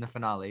LARPer in the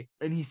finale,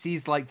 and he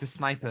sees like the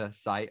sniper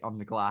sight on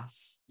the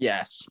glass.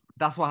 Yes,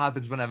 that's what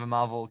happens whenever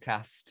Marvel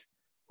cast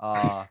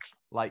are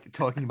like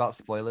talking about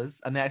spoilers,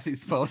 and they actually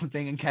spoil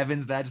something, and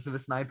Kevin's there just with a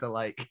sniper,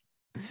 like,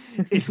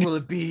 "It will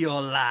be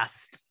your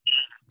last."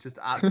 Just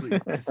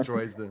absolutely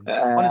destroys them.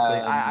 Honestly,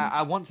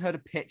 I want her to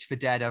pitch for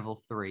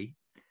Daredevil 3.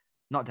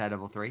 Not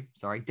Daredevil 3,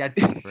 sorry,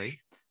 Deadpool 3.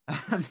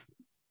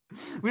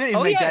 We don't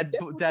even make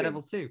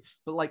Daredevil 2,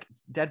 but like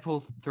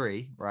Deadpool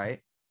 3,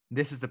 right?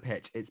 This is the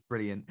pitch. It's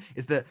brilliant.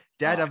 Is that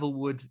Daredevil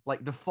would,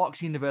 like, the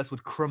Fox universe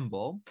would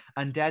crumble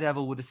and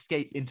Daredevil would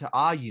escape into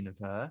our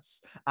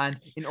universe. And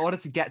in order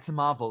to get to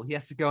Marvel, he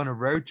has to go on a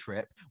road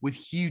trip with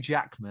Hugh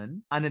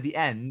Jackman. And at the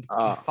end,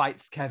 he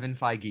fights Kevin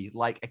Feige,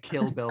 like a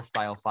Kill Bill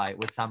style fight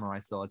with samurai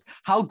swords.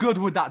 How good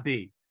would that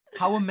be?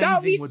 How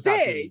amazing would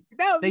that be?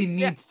 They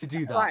need to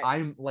do that. Right.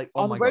 I'm like,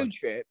 oh my God.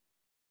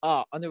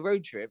 On the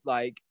road trip,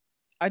 like,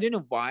 I don't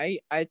know why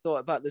I thought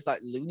about this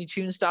like Looney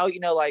Tunes style, you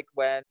know, like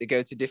when they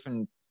go to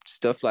different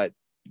stuff, like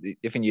the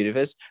different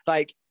universe.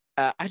 Like,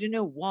 I don't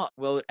know what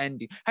world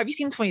ending. Have you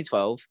seen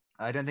 2012?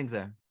 I don't think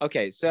so.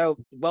 Okay, so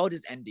the world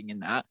is ending in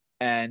that,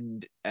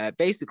 and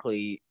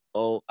basically,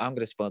 I'm going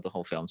to spoil the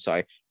whole film.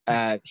 Sorry.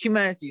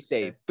 Humanity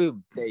saved.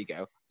 Boom. There you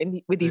go.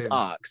 With these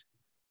arcs.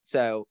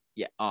 So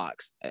yeah,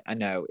 arcs. I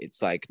know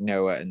it's like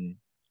Noah and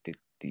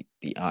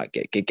the arc.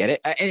 Get it?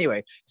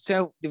 Anyway,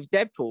 so the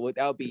Deadpool,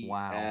 that'll be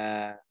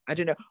wow. I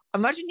don't know.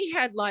 Imagine he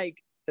had like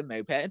the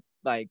moped,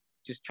 like,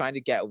 just trying to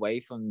get away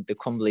from the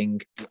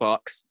crumbling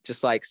box,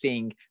 just like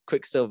seeing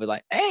Quicksilver,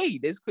 like, hey,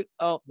 there's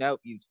oh no,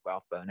 he's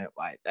Ralph Boner.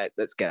 Right,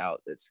 let's get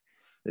out. Let's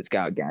get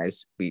out,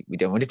 guys. We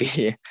don't want to be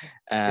here.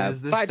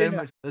 There's so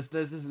much.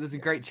 There's a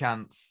great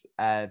chance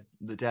the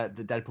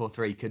Deadpool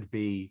 3 could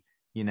be,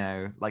 you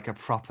know, like a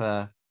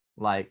proper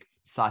like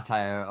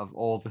satire of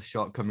all the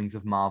shortcomings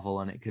of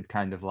Marvel, and it could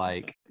kind of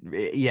like,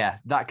 yeah,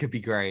 that could be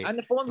great. And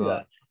the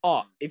formula.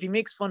 If he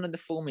makes fun of the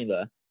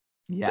formula.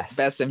 Yes,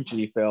 best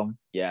MCU film.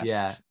 Yes.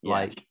 Yeah,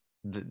 like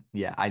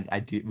I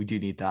do. We do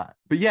need that.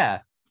 But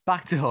yeah,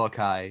 back to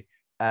Hawkeye.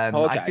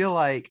 I feel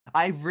like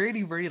I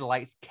really, really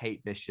liked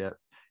Kate Bishop.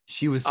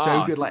 She was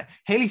so good. Like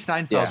Haley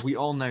Steinfeld, we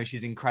all know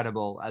she's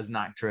incredible as an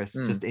actress,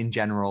 just in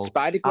general.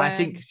 Spider-Gwen. I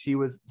think she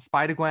was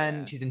Spider-Gwen.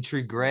 Yeah. She's in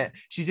True Grit.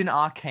 She's in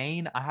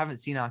Arcane. I haven't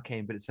seen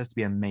Arcane, but it's supposed to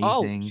be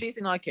amazing. Oh, she's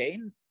in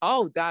Arcane.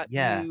 Oh, that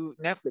new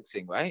Netflix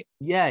thing, right?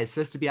 Yeah, it's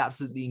supposed to be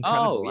absolutely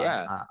incredible. Oh,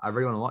 yeah. I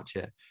really want to watch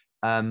it.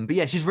 But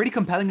yeah, she's really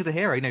compelling as a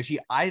hero. You know, she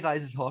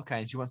idolizes Hawkeye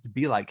and she wants to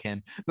be like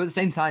him. But at the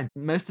same time,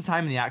 most of the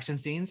time in the action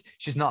scenes,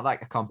 she's not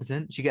like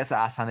competent. She gets her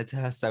ass handed to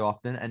her so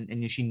often,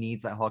 and she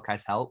needs like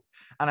Hawkeye's help.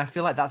 And I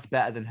feel like that's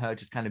better than her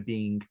just kind of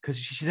being, because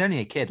she's only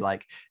a kid.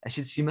 Like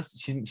she's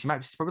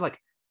probably like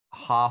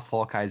half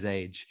Hawkeye's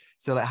age.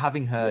 So like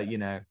having her, you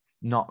know,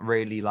 not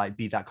really like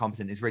be that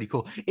competent is really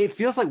cool. It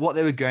feels like what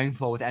they were going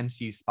for with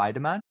MCU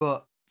Spider-Man,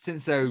 but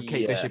since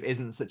Kate Bishop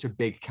isn't such a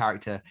big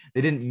character,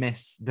 they didn't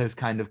miss those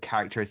kind of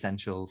character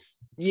essentials.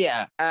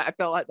 Yeah, I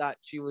felt like that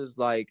she was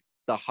like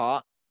the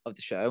heart of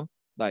the show.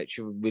 Like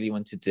she really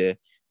wanted to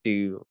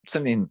do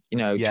something, you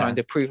know, trying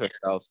to prove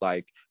herself,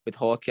 like with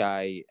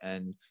Hawkeye,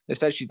 and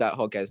especially that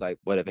Hawkeye's like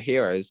whatever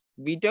heroes.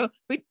 We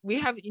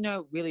haven't, you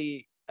know,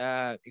 really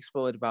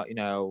explored about,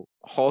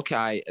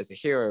 Hawkeye as a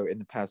hero in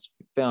the past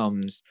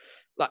films.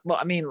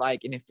 I mean,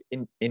 like in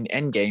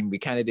Endgame, we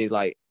kind of did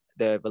like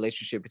the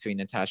relationship between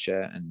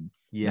Natasha and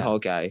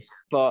Hawkeye,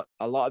 but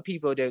a lot of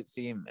people don't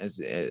see him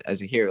as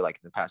a hero like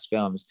in the past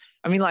films.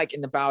 I mean, like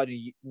in the Battle of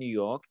New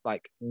York,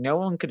 like no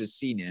one could have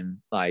seen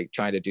him like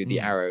trying to do the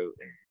arrow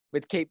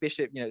with Kate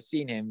Bishop.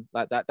 Seeing him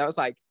like that was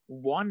like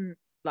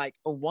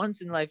a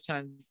once in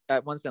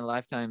a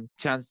lifetime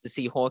chance to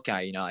see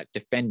Hawkeye, like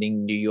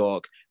defending New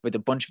York with a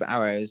bunch of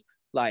arrows.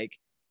 Like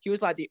he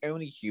was like the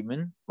only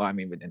human. Well, I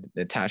mean with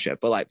Natasha,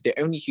 but like the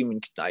only human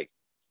could like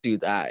do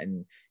that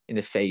in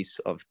the face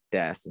of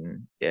death,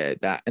 and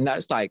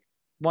that's like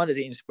one of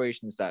the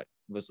inspirations that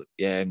was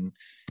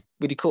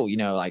really cool.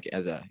 Like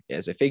as a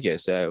figure.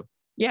 So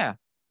yeah.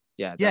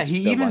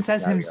 He even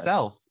says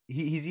himself.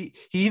 He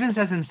even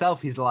says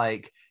himself. He's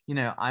like,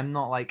 I'm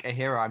not like a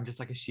hero. I'm just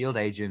like a shield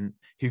agent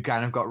who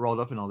kind of got rolled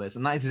up in all this,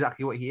 and that is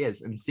exactly what he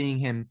is. And seeing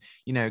him,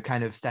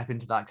 kind of step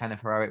into that kind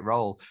of heroic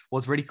role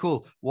was really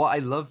cool. What I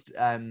loved,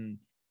 I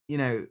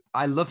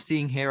love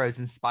seeing heroes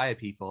inspire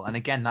people. And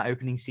again, that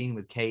opening scene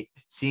with Kate,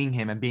 seeing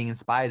him and being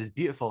inspired is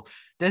beautiful.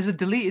 There's a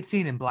deleted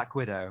scene in Black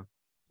Widow.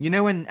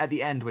 When at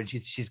the end when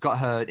she's got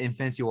her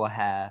Infinity War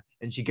hair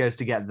and she goes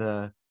to get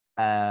the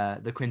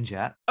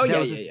Quinjet. Oh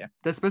yeah.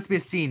 There's supposed to be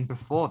a scene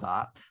before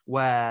that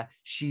where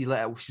she's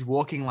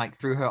walking like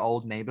through her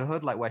old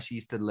neighborhood, like where she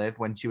used to live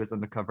when she was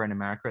undercover in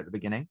America at the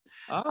beginning.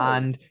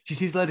 And she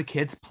sees a load of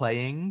kids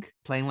playing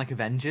like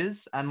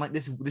Avengers, and like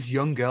this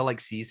young girl like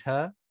sees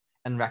her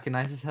and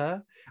recognizes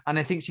her, and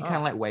I think she kind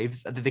of like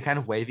waves. They kind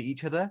of wave at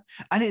each other,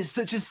 and it's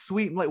such a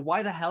sweet, like,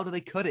 why the hell do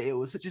they cut it? It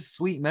was such a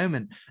sweet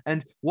moment.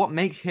 And what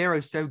makes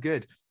Heroes so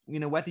good,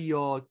 whether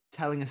you're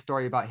telling a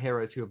story about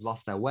heroes who have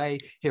lost their way,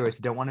 heroes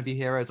who don't want to be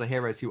heroes, or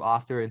heroes who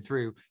are through and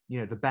through,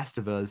 the best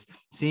of us,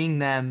 seeing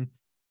their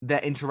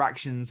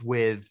interactions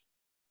with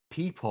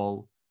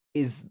people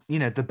is,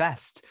 the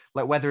best.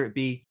 Like whether it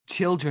be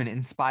children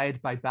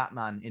inspired by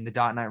Batman in The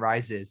Dark Knight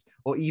Rises,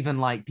 or even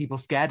like people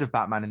scared of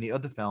Batman in the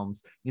other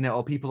films,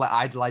 or people like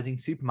idolizing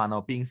Superman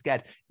or being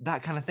scared,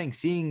 that kind of thing.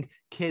 Seeing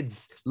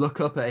kids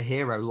look up at a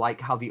hero like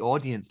how the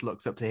audience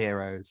looks up to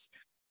heroes,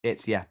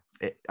 it's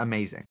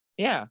amazing.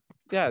 Yeah,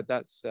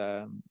 that's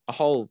a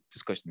whole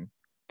discussion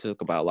to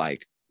talk about,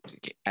 like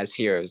as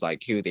heroes,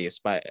 like who they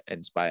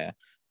inspire,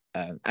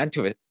 and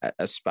to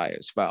aspire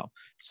as well.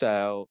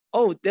 So,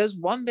 there's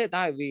one bit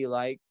that I really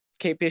liked.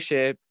 Kate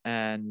Bishop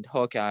and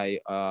Hawkeye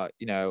are,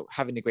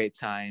 having a great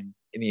time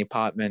in the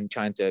apartment,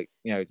 trying to,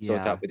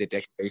 sort out with the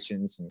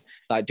decorations and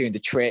like doing the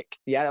trick.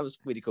 Yeah, that was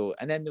really cool.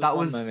 And then there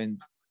was one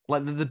moment,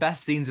 like the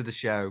best scenes of the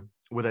show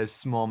were those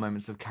small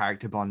moments of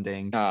character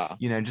bonding,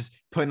 just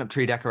putting up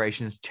tree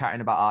decorations,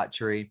 chatting about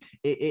archery.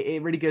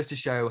 It really goes to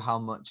show how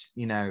much,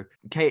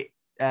 Kate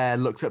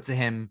looks up to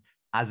him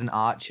as an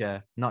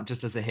archer, not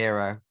just as a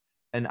hero.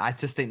 And I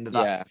just think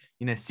that's,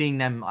 seeing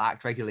them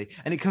act regularly.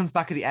 And it comes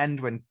back at the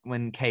end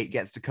when Kate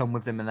gets to come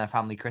with them in their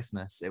family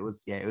Christmas. It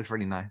was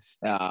really nice.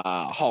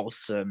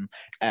 Wholesome.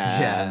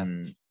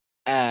 And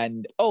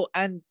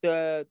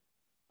there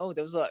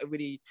was a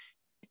really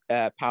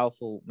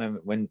powerful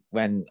moment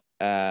when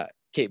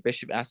Kate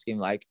Bishop asked him,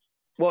 like,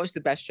 what was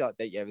the best shot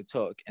that you ever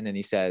took? And then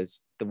he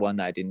says, the one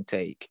that I didn't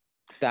take.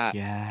 That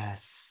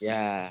was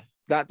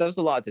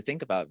a lot to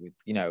think about with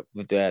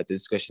the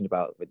discussion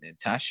about with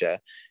Natasha.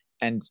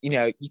 And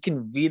you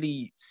can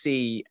really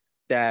see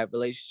their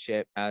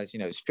relationship as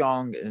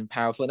strong and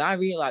powerful, and I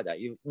really like that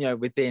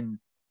within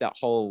that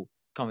whole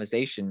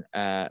conversation.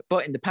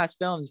 But in the past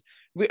films,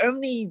 we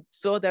only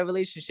saw their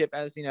relationship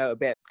as a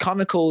bit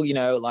comical,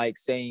 like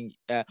saying,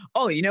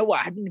 what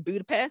happened in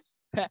Budapest.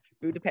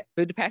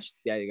 Budapest.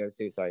 There you go.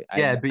 So sorry.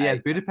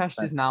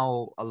 Budapest is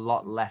now a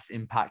lot less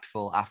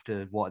impactful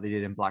after what they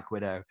did in Black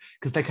Widow,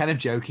 because they're kind of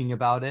joking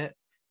about it.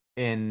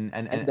 And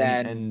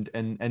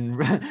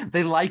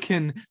they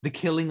liken the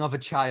killing of a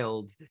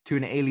child to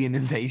an alien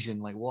invasion.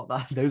 Like what?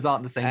 Those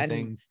aren't the same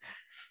things.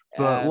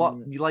 But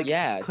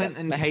Clint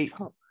and Kate.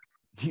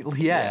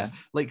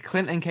 Like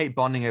Clint and Kate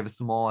bonding over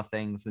smaller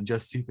things than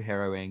just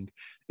superheroing.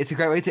 It's a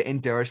great way to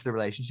endorse the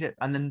relationship,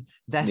 and then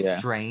their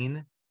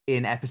strain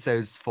in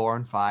episodes 4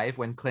 and 5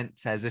 when Clint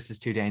says this is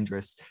too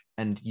dangerous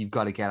and you've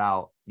got to get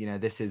out.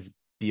 This is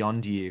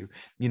beyond you.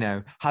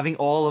 Having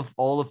all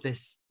of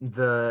this,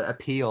 the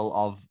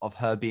appeal of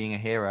her being a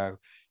hero,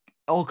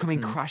 all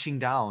coming crashing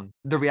down.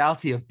 The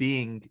reality of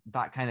being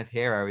that kind of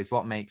hero is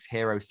what makes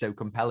heroes so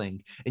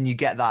compelling, and you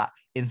get that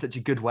in such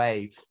a good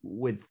way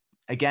with.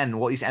 Again,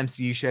 what these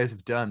MCU shows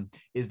have done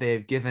is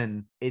they've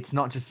given, it's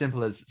not just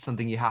simple as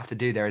something you have to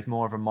do. There is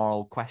more of a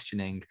moral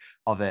questioning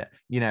of it.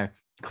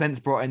 Clint's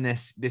brought in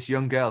this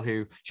young girl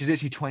who she's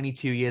actually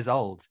 22 years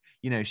old.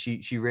 She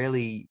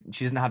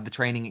doesn't have the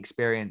training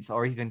experience,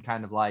 or even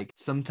kind of like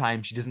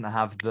sometimes she doesn't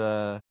have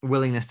the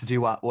willingness to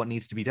do what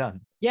needs to be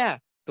done. Yeah.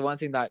 The one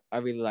thing that I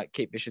really like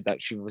Kate Bishop,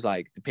 that she was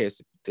like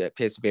the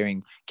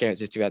persevering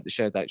characters throughout the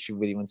show, that she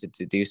really wanted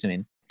to do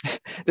something.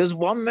 There's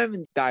one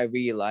moment that I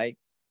really liked.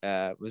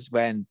 Was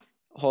when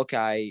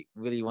Hawkeye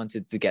really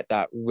wanted to get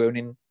that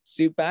Ronin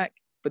suit back,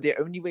 but the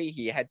only way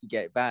he had to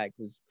get back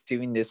was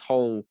doing this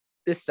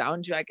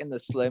soundtrack and the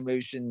slow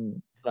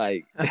motion,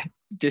 like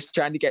just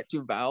trying to get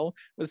to Val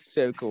was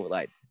so cool.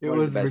 Like it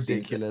was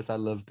ridiculous. I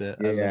loved it.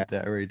 I loved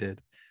it. I really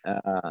did.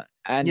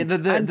 And yeah,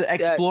 the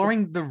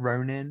exploring the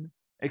Ronin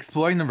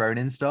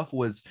stuff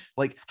was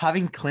like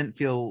having Clint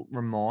feel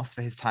remorse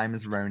for his time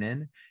as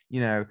Ronin,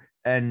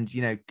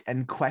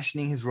 and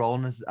questioning his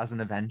role as an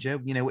Avenger,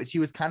 which he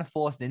was kind of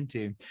forced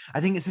into.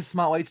 I think it's a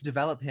smart way to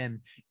develop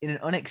him in an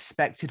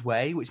unexpected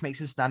way, which makes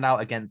him stand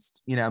out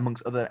against,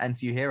 amongst other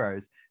MCU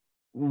heroes.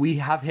 We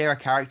have here a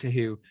character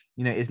who,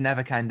 is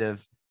never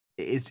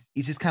he's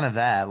just kind of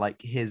there.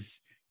 Like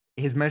his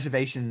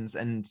motivations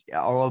are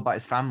all about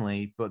his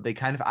family, but they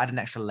kind of add an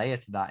extra layer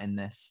to that in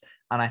this.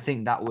 And I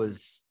think that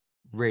was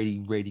really,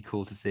 really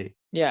cool to see.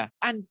 Yeah.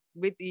 And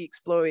with the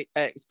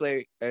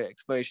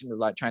exploration of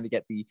like trying to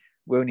get the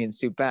Ronin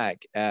suit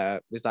back,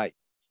 was like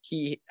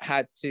he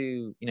had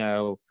to,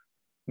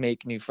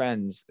 make new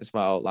friends as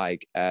well,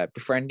 like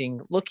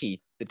befriending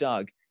Lucky, the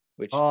dog.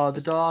 The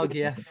dog,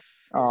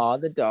 yes.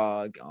 The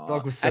dog.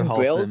 Dog was so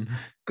wholesome.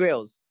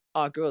 Grills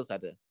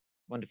had a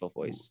wonderful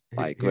voice.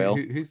 Grill.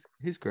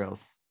 Who's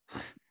Grills?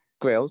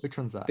 Grills. Which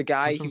one's that? The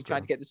guy who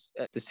tried to get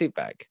the suit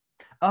back.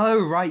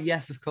 Oh right,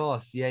 yes, of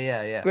course.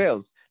 Yeah.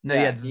 Grills. No,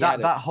 yeah,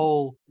 that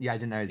whole I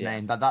didn't know his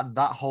name.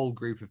 That whole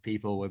group of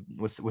people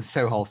was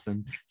so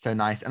wholesome, so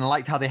nice, and I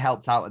liked how they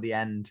helped out at the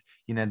end.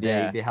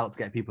 They helped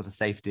get people to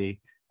safety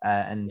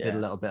and did a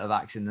little bit of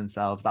action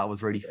themselves. That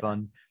was really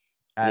fun.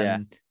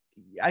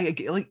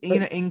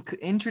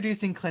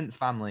 Introducing Clint's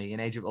family in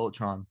Age of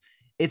Ultron.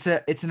 It's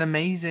an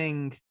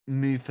amazing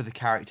move for the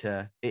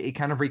character. It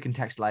kind of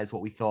recontextualized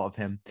what we thought of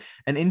him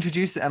and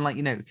introduce it.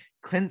 And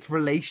Clint's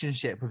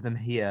relationship with them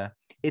here,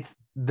 it's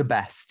the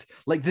best.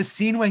 Like the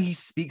scene where he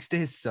speaks to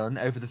his son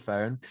over the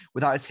phone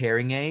without his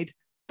hearing aid,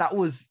 that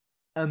was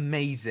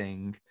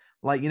amazing.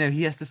 Like,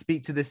 he has to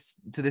speak to this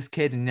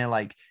kid and,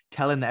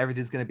 tell him that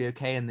everything's going to be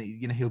okay and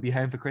that, he'll be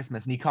home for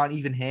Christmas, and he can't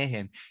even hear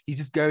him. He's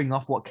just going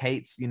off what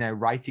Kate's,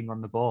 writing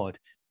on the board.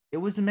 It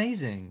was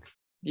amazing.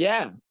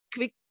 Yeah. Can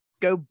we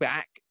go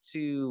back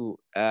to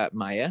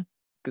Maya?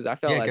 Because I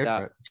felt like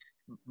that.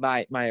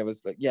 Maya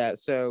was like,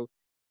 so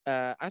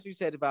as we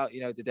said about,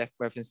 the death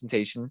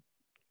representation,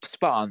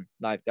 spot on.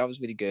 Like, that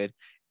was really good.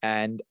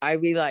 And I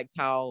really liked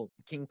how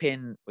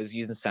Kingpin was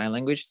using sign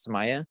language to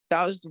Maya.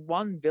 That was the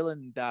one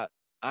villain that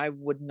I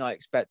would not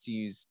expect to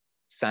use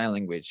sign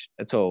language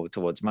at all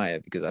towards Maya,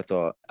 because I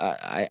thought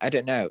I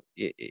don't know.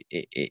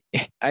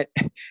 I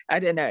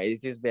don't know.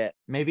 It's just a bit.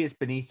 Maybe it's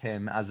beneath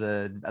him as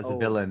a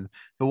villain.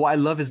 But what I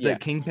love is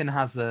that Kingpin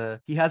has a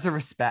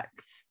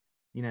respect.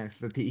 He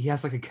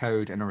has like a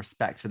code and a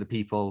respect for the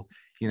people.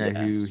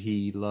 Who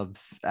he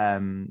loves.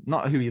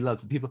 Not who he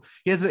loves, but people.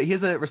 He has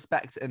a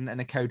respect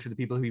and a code for the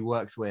people who he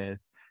works with.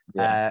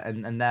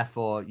 And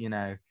therefore,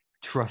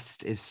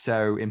 trust is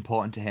so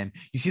important to him.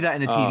 You see that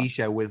in the TV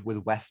show with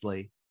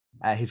Wesley.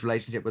 His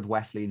relationship with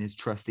Wesley and his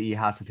trust that he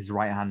has with his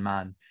right-hand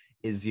man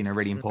is,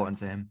 really important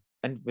to him.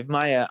 And with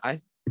Maya, I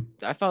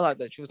felt like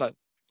that she was like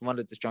one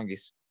of the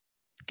strongest,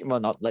 well,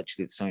 not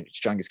literally the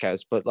strongest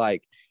characters, but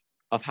like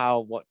of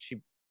what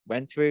she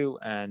went through.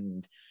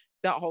 And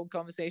that whole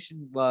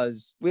conversation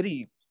was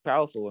really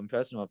powerful and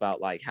personal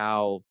about like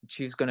how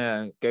she was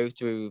gonna go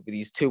through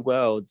these two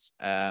worlds,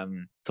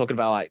 talking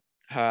about like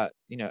her,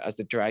 as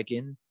the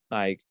dragon,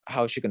 like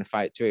how she's going to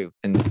fight through.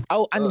 And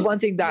one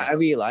thing that I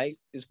really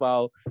liked as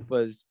well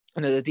was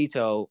another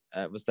detail,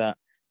 was that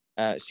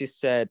she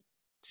said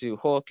to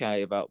Hawkeye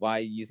about why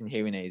you're using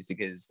hearing aids,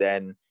 because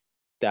then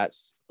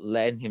that's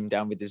letting him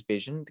down with his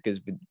vision, because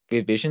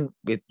with vision,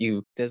 with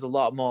you, there's a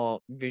lot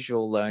more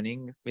visual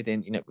learning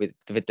within,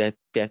 with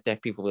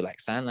deaf people with like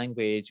sign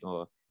language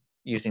or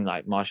using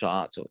like martial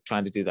arts or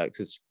trying to do that,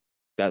 because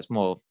that's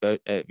more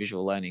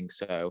visual learning.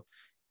 So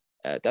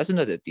that's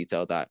another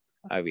detail that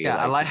I really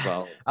liked as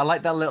well. I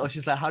like that little.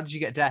 She's like, "How did you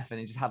get deaf?" And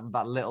it just had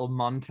that little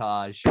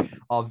montage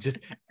of just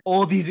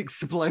all these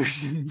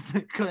explosions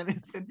that Clint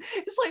has been.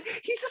 It's like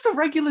he's just a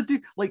regular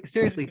dude. Like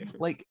seriously,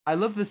 like I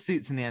love the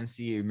suits in the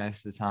MCU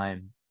most of the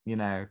time.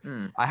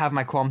 I have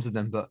my qualms with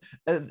them, but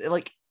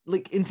like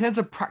in terms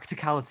of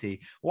practicality,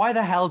 why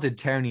the hell did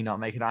Tony not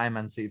make an Iron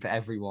Man suit for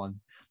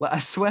everyone? Like I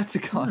swear to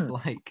God,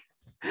 like.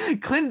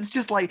 Clint's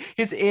just like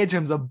his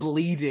eardrums are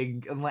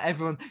bleeding, and like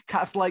everyone,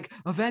 Cap's like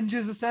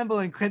Avengers assemble,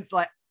 and Clint's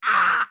like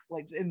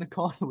like in the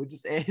corner with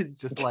his ears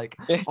just like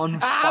on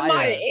fire.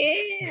 My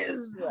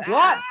ears!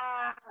 What?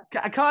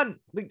 I can't.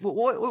 Like,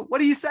 what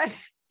do you say?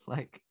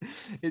 Like,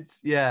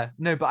 it's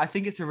no, but I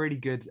think it's a really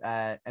good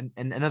and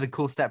another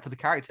cool step for the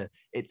character.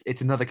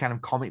 It's another kind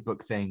of comic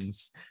book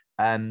things.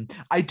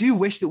 I do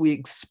wish that we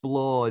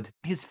explored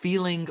his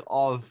feeling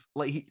of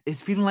like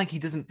his feeling like he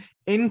doesn't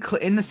in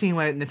the scene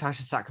where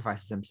Natasha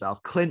sacrifices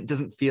himself. Clint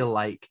doesn't feel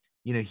like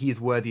he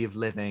is worthy of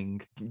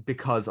living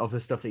because of the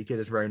stuff that he did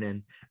as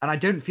Ronin, and I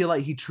don't feel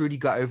like he truly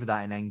got over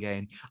that in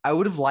Endgame. I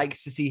would have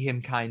liked to see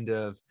him kind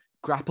of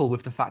grapple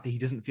with the fact that he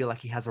doesn't feel like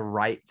he has a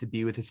right to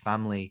be with his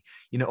family,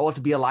 or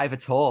to be alive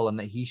at all, and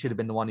that he should have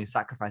been the one who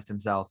sacrificed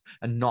himself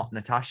and not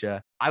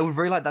Natasha. I would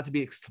really like that to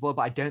be explored,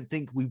 but I don't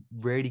think we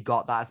really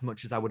got that as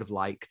much as I would have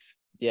liked.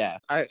 Yeah,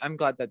 I'm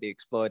glad that they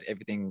explored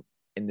everything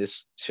in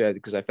this show,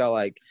 because I felt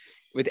like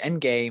with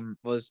Endgame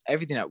was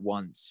everything at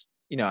once.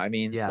 You know what I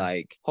mean? Yeah.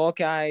 Like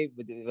Hawkeye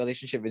with the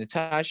relationship with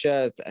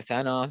Natasha,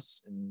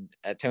 Thanos, and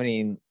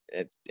Tony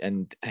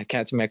and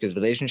Captain America's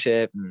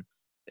relationship,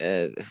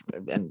 and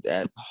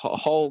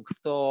Hulk,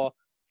 Thor,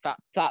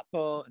 Fat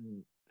Thor,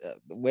 and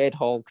the Weird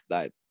Hulk.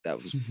 That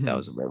was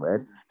a bit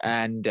weird,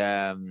 and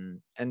a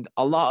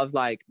lot of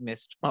like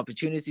missed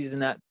opportunities in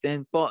that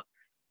thing, but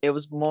it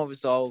was more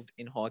resolved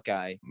in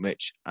Hawkeye,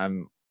 which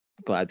I'm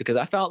glad, because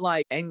I felt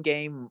like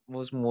Endgame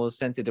was more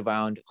centered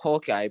around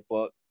Hawkeye,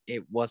 but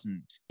it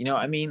wasn't. You know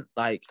what I mean?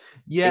 Like,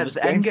 yeah,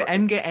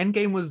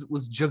 Endgame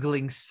was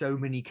juggling so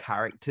many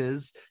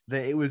characters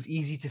that it was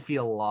easy to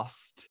feel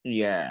lost.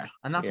 Yeah,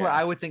 and that's why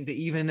I would think that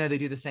even though they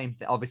do the same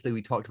thing, obviously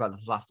we talked about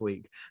this last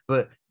week,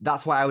 but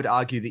that's why I would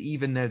argue that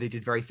even though they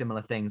did very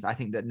similar things, I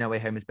think that No Way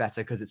Home is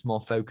better because it's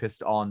more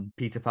focused on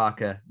Peter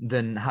Parker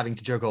than having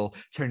to juggle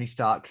Tony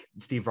Stark,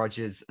 Steve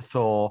Rogers,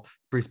 Thor,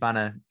 Bruce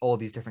Banner, all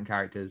these different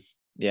characters.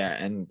 Yeah,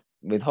 and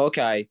with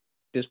Hawkeye,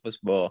 this was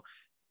more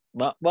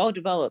well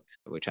developed,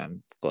 which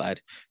I'm glad,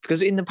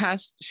 because in the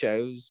past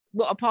shows,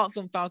 well, apart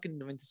from Falcon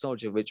and the Winter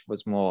Soldier, which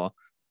was more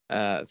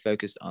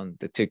focused on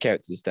the two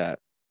characters that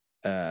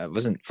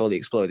wasn't fully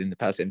explored in the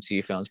past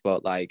MCU films,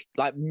 but like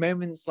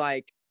moments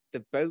like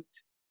the boat,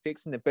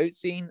 fixing the boat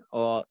scene,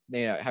 or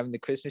having the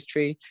Christmas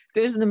tree,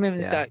 those are the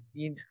moments that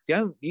you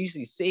don't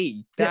usually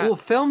see. Well,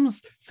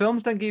 films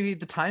don't give you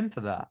the time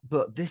for that,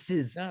 but this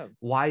is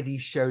why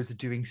these shows are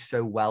doing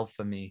so well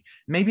for me.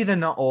 Maybe they're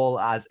not all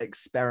as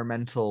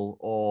experimental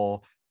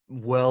or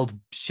world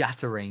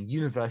shattering,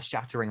 universe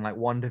shattering like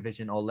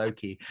WandaVision or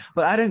Loki,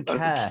 but I don't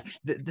care.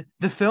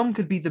 The film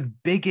could be the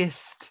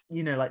biggest,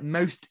 like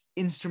most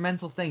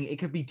instrumental thing. It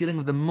could be dealing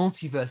with the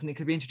multiverse, and it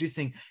could be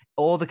introducing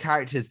all the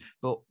characters,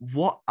 but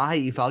what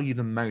I value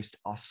the most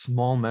are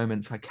small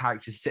moments where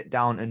characters sit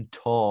down and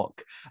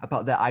talk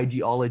about their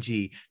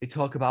ideology. They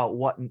talk about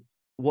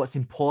what's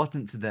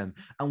important to them,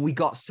 and we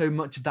got so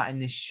much of that in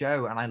this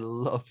show, and I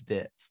loved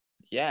it.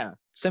 Yeah,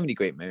 so many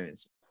great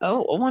moments.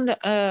 Oh, I wonder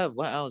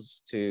what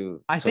else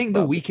to I think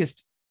the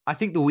weakest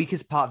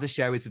part of the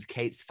show is with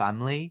Kate's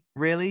family,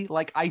 really.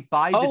 Like, I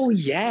buy the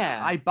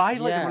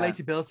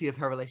relatability of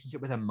her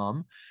relationship with her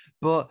mum,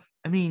 but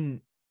I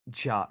mean,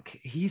 Jack,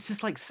 he's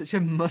just like such a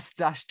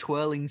mustache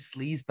twirling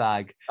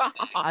sleazebag,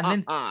 and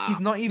then he's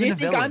not even a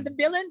villain. I'm the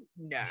villain?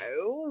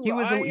 No, he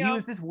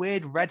was this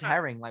weird red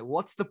herring. Like,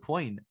 what's the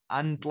point?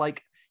 And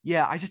like,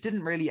 yeah, I just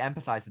didn't really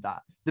empathize with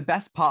that. The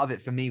best part of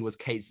it for me was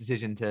Kate's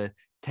decision to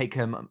take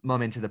her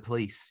mum into the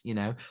police.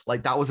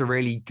 Like, that was a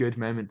really good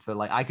moment for,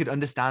 like, I could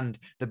understand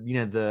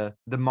the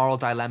moral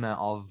dilemma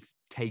of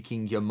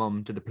taking your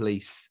mum to the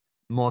police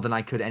more than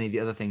I could any of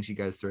the other things she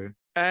goes through.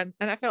 And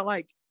I felt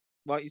like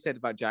what you said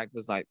about Jack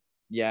was like,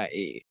 yeah,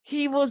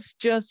 he was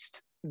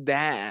just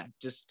there,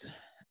 just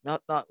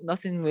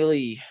nothing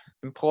really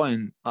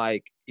important.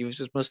 Like, he was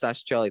just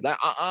mustache Charlie. Like,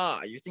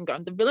 you think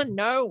I'm the villain?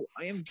 No,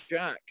 I am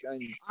Jack.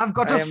 I've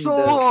got a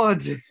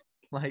sword.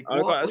 Like,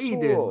 what are you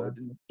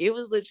doing? It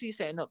was literally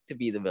setting up to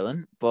be the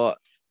villain, but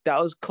that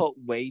was cut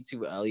way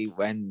too early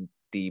when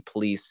the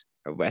police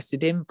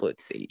arrested him. But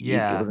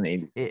it wasn't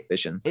any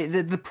vision.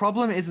 The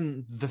problem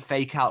isn't the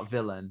fake out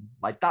villain.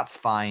 Like, that's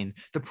fine.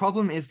 The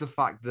problem is the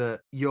fact that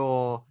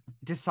you're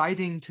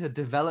deciding to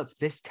develop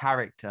this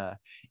character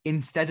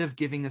instead of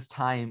giving us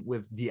time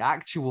with the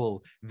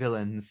actual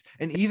villains.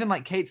 And even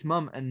like Kate's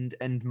mum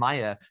and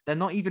Maya, they're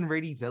not even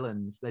really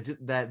villains.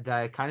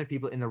 They're kind of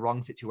people in the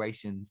wrong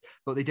situations,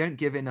 but they don't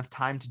give enough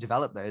time to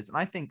develop those. And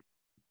I think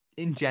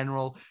in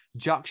general,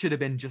 Jock should have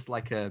been just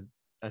like a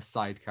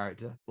side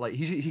character. Like,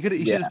 he should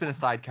have been a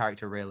side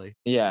character, really.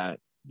 Yeah,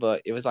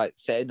 but it was like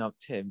setting up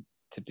to him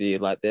to be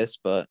like this.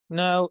 But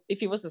no, if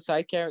he was a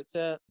side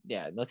character,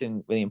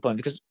 nothing really important,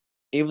 because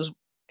it was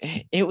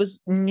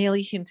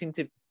nearly hinting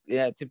to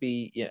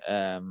be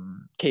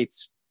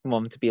Kate's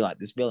mom to be like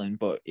this villain,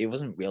 but it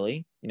wasn't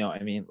really. You know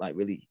what I mean? Like,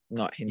 really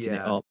not hinting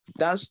it up.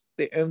 That's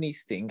the only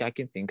thing I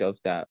can think of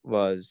that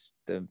was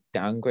the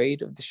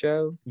downgrade of the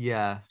show.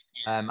 Yeah.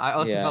 I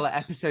also felt like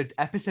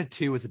episode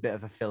 2 was a bit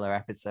of a filler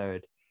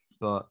episode,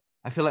 but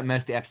I feel like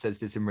most of the episodes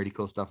did some really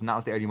cool stuff, and that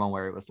was the only one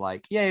where it was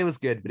like, it was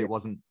good, but it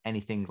wasn't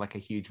anything like a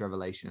huge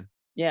revelation.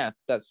 Yeah,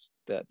 there's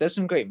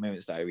some great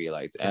moments that I really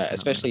liked,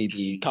 especially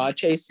the car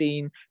chase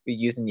scene with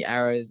using the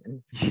arrows,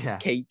 and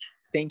Kate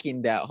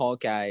thinking that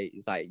Hawkeye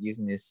is like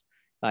using this,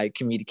 like,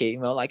 communicating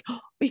well, like,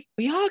 oh, we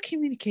are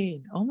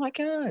communicating. Oh my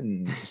god!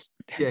 And just,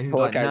 he's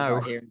like, no.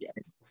 Right here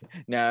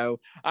no,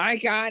 I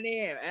can't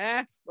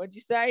hear. What'd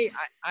you say?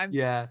 I'm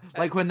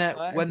like when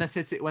they're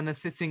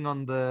sitting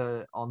on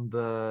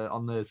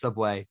the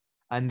subway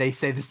and they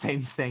say the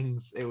same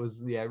things. It was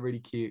really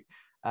cute.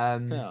 I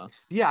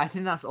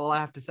think that's all I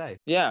have to say.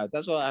 Yeah,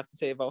 that's all I have to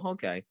say about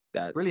Hawkeye.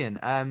 That's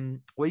brilliant.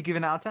 What are you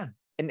giving out of 10?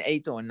 An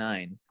 8 or a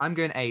 9. I'm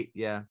going 8.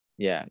 Yeah.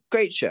 Yeah,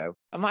 great show.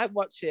 I might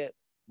watch it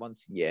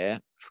once a year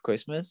for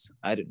Christmas.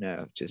 I don't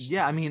know. Just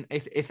I mean,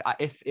 if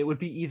it would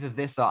be either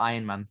this or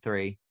Iron Man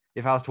 3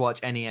 if I was to watch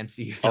any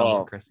MCU film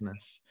for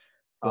Christmas.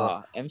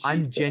 But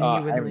I'm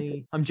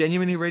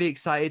genuinely really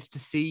excited to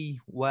see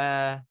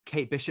where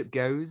Kate Bishop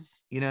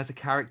goes, you know, as a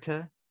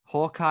character.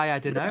 Hawkeye, I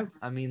don't know.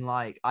 I mean,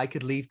 like, I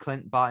could leave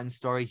Clint Barton's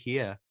story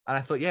here. And I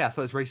thought it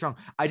was really strong.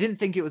 I didn't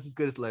think it was as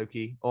good as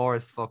Loki or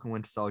as fucking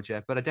Winter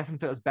Soldier, but I definitely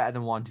thought it was better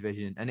than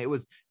WandaVision. And it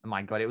was, oh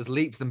my God, it was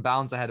leaps and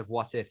bounds ahead of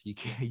What If.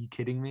 Are you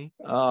kidding me?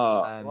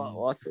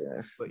 What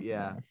if? But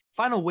yeah.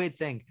 Final weird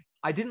thing.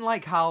 I didn't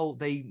like how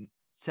they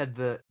said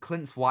that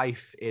Clint's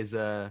wife was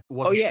a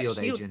SHIELD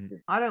agent.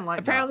 I don't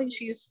like apparently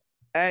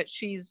that.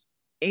 she's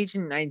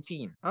Agent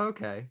 19.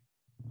 Okay.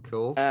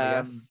 Cool.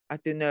 I guess. I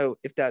don't know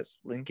if that's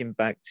linking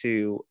back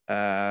to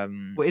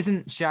Well,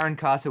 isn't Sharon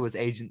Carter was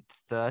Agent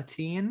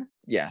 13?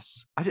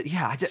 Yes. I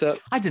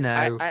don't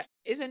know.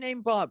 Is her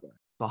name Barbara?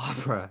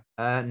 Barbara.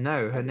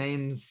 No, her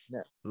name's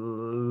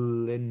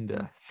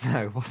Linda.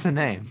 No, what's her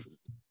name?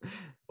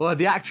 Well,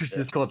 the actress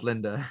is called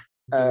Linda.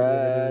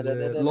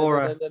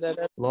 Laura.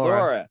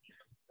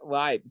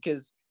 Right,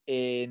 because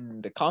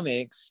in the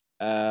comics,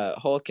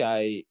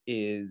 Hawkeye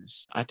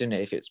is, I don't know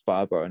if it's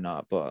Barbara or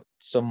not, but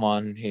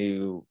someone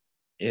who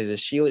is a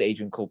SHIELD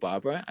agent called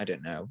Barbara. I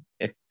don't know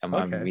if I'm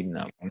reading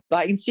that one.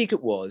 Like in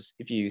Secret Wars,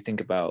 if you think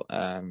about,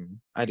 I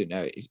don't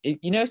know,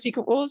 you know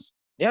Secret Wars?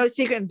 No,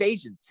 Secret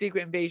Invasion.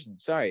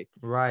 Sorry,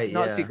 right,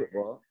 not Secret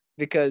War,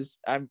 because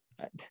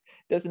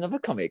there's another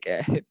comic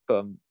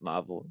from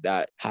Marvel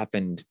that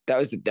happened. That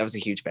was a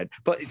huge event.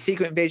 But in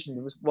Secret Invasion,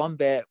 there was one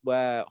bit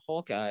where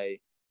Hawkeye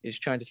is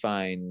trying to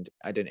find,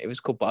 I don't know, it was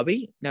called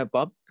Bobby? No,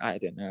 Bob? I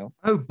don't know.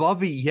 Oh,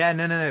 Bobby. Yeah,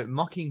 no.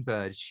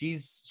 Mockingbird. She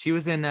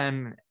was in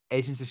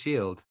Agents of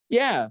S.H.I.E.L.D.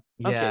 Yeah.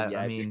 Yeah, okay, yeah.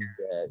 I mean,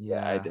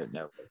 I don't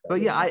know. But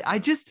yeah, I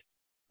just,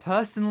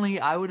 personally,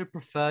 I would have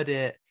preferred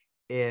it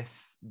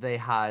if they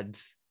had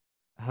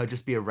her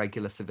just be a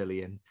regular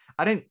civilian.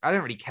 I don't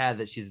really care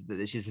that she's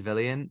a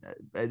civilian,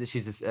 that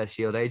she's a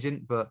SHIELD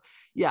agent, but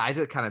yeah, I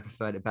just kind of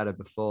preferred it better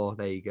before.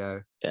 There you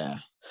go. Yeah.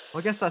 Well,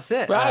 I guess that's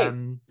it. Right.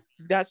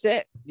 That's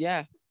it.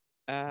 Yeah.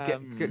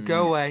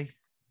 Go away.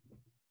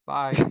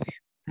 Bye.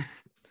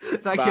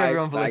 Thank you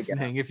everyone for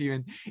listening. If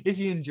you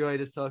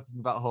enjoyed us talking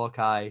about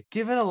Hawkeye,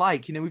 give it a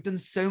like. You know, we've done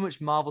so much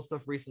Marvel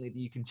stuff recently that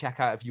you can check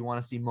out if you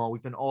want to see more.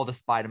 We've done all the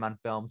Spider-Man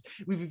films.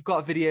 We've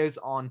got videos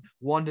on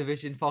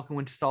WandaVision, Falcon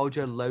Winter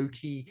Soldier,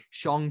 Loki,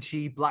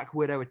 Shang-Chi, Black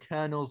Widow,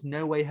 Eternals,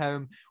 No Way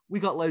Home. We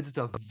got loads of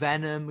stuff.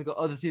 Venom. We got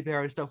other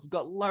superhero stuff. We've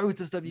got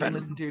loads of stuff you can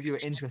listen to if you're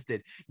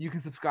interested. You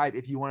can subscribe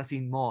if you want to see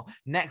more.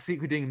 Next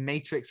week we're doing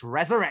Matrix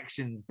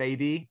Resurrections,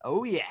 baby.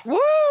 Oh yes.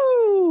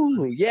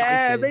 Woo!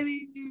 Yeah,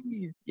 baby.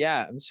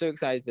 Yeah, I'm so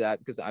excited for that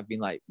because I've been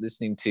like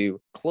listening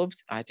to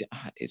Clubs.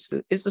 It's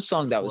the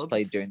song that was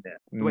played during the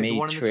Matrix. The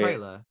one in the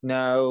trailer?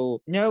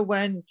 No,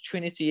 when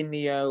Trinity and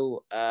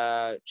Neo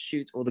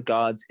shoot all the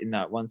guards in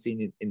that one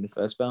scene in the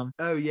first film.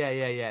 Oh yeah.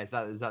 Is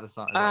that the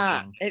song?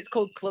 Song? It's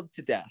called Club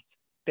to Death.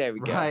 There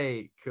we go.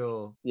 Right,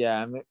 cool.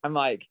 Yeah, I'm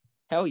like,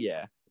 hell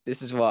yeah,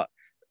 this is what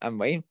I'm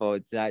waiting for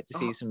to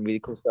see some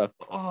really cool stuff.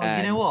 Oh,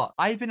 you know what?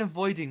 I've been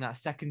avoiding that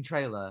second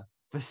trailer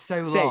for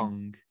so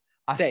long.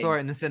 I saw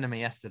it in the cinema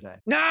yesterday.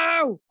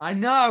 No! I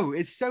know.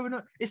 It's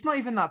so it's not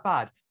even that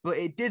bad, but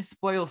it did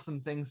spoil some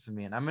things for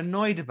me, and I'm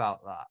annoyed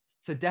about that.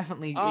 So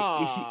definitely,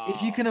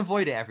 if you can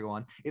avoid it,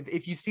 everyone,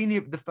 if you've seen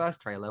the first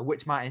trailer,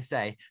 which might I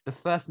say, the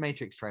first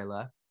Matrix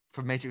trailer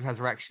from Matrix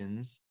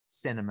Resurrections,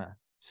 cinema.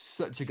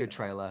 Such a good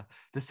trailer.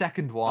 The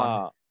second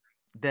one,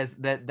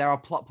 there are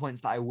plot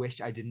points that I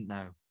wish I didn't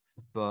know,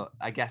 but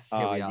I guess here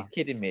we are. Are you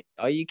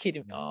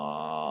kidding me?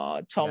 Oh,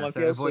 Tom, I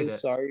feel so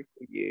sorry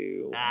for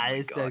you.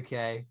 It's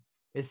okay.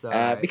 It's all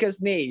right. Because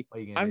me,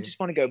 I just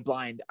want to go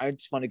blind. I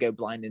just want to go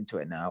blind into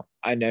it now.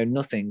 I know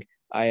nothing.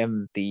 I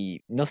am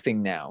the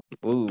nothing now.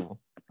 Ooh.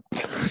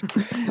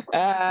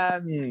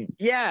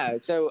 Yeah.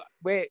 So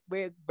we're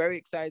very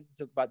excited to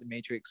talk about the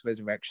Matrix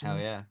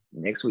Resurrections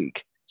next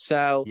week.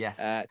 So yes,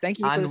 thank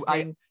you for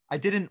listening. I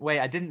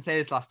didn't say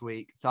this last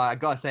week, so I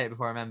gotta say it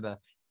before I remember.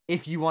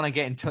 If you want to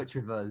get in touch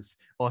with us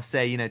or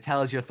say, you know, tell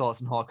us your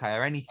thoughts on Hawkeye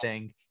or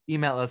anything,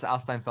 email us at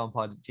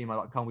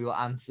alsteinfilmpod@gmail.com. We will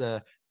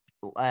answer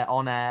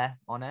on air.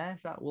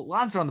 Is that we'll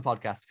answer on the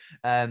podcast.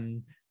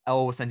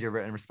 Or we'll send you a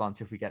written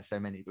response if we get so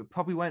many, but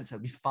probably won't, so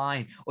it'll be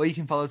fine. Or you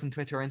can follow us on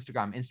Twitter or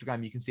Instagram.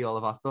 Instagram, you can see all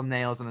of our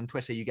thumbnails, and on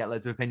Twitter, you get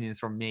loads of opinions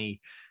from me.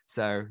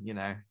 So, you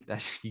know,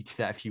 you do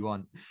that if you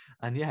want.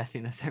 And yeah, I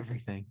think that's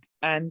everything.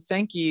 And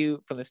thank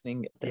you for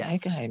listening.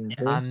 Yes. And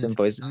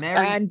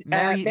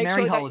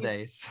merry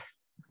holidays.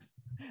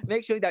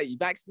 Make sure that you're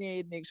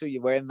vaccinated. Make sure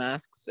you're wearing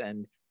masks,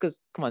 and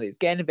because come on, it's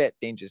getting a bit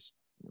dangerous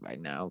right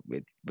now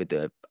with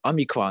the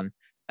Omicron.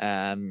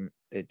 Don't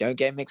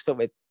get mixed up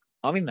with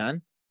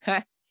Omni-Man.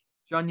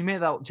 John, you make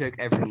that joke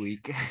every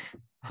week.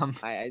 I'm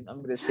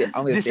gonna say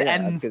this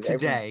ends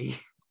today.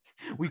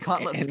 We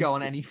can't let this go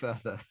on any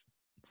further.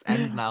 This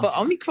ends now. But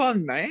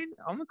Omicron, man.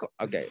 Omicron.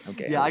 Okay.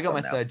 Yeah, I got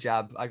my third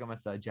jab.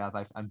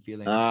 I'm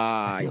feeling.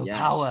 I feel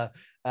power.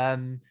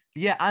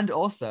 Yeah, and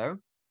also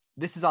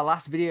this is our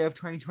last video of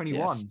 2021.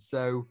 Yes.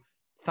 So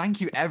thank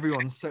you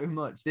everyone so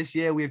much. This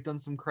year we have done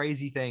some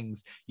crazy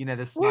things. You know,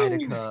 the Snyder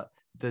Cut,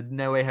 the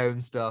No Way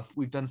Home stuff.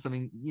 We've done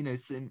something, you know,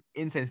 some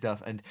insane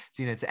stuff. And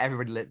so, you know, to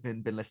everybody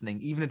been listening,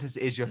 even if this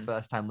is your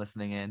first time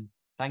listening in,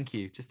 thank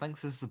you. Just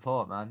thanks for the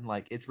support, man.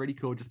 Like, it's really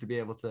cool just to be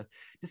able to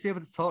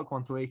talk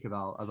once a week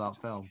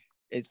about film.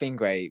 It's been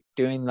great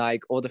doing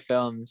like all the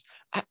films.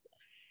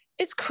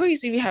 It's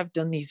crazy we have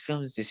done these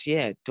films this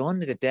year.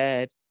 Dawn of the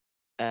Dead,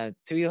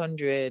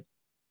 300,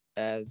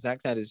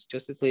 Zack Snyder's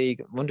Justice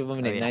League, Wonder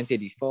Woman in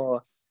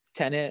 1984,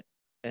 Tenet,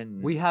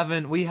 and we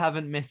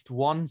haven't missed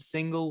one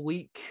single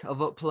week of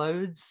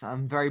uploads.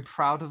 I'm very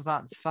proud of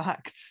that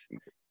fact.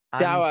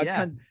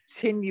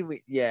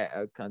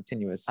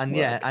 Continuous. And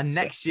and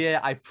next year,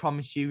 I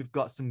promise you, we've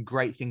got some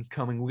great things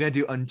coming. We're gonna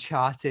do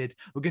Uncharted.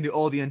 We're gonna do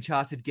all the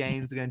Uncharted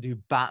games. We're gonna do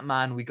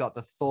Batman. We got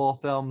the Thor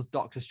films,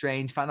 Doctor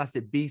Strange,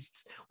 Fantastic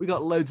Beasts. We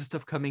got loads of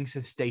stuff coming.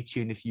 So stay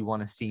tuned if you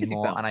want to see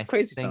more. Films. And I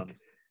think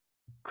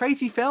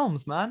crazy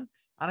films, man.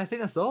 And I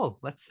think that's all.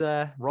 Let's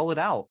roll it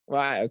out.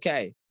 Right.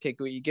 Okay. Take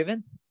what you're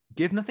given.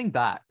 Give nothing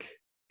back.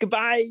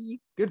 Goodbye.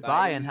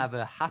 Goodbye, and have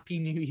a happy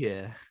new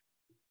year.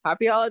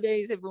 Happy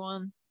holidays,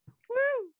 everyone.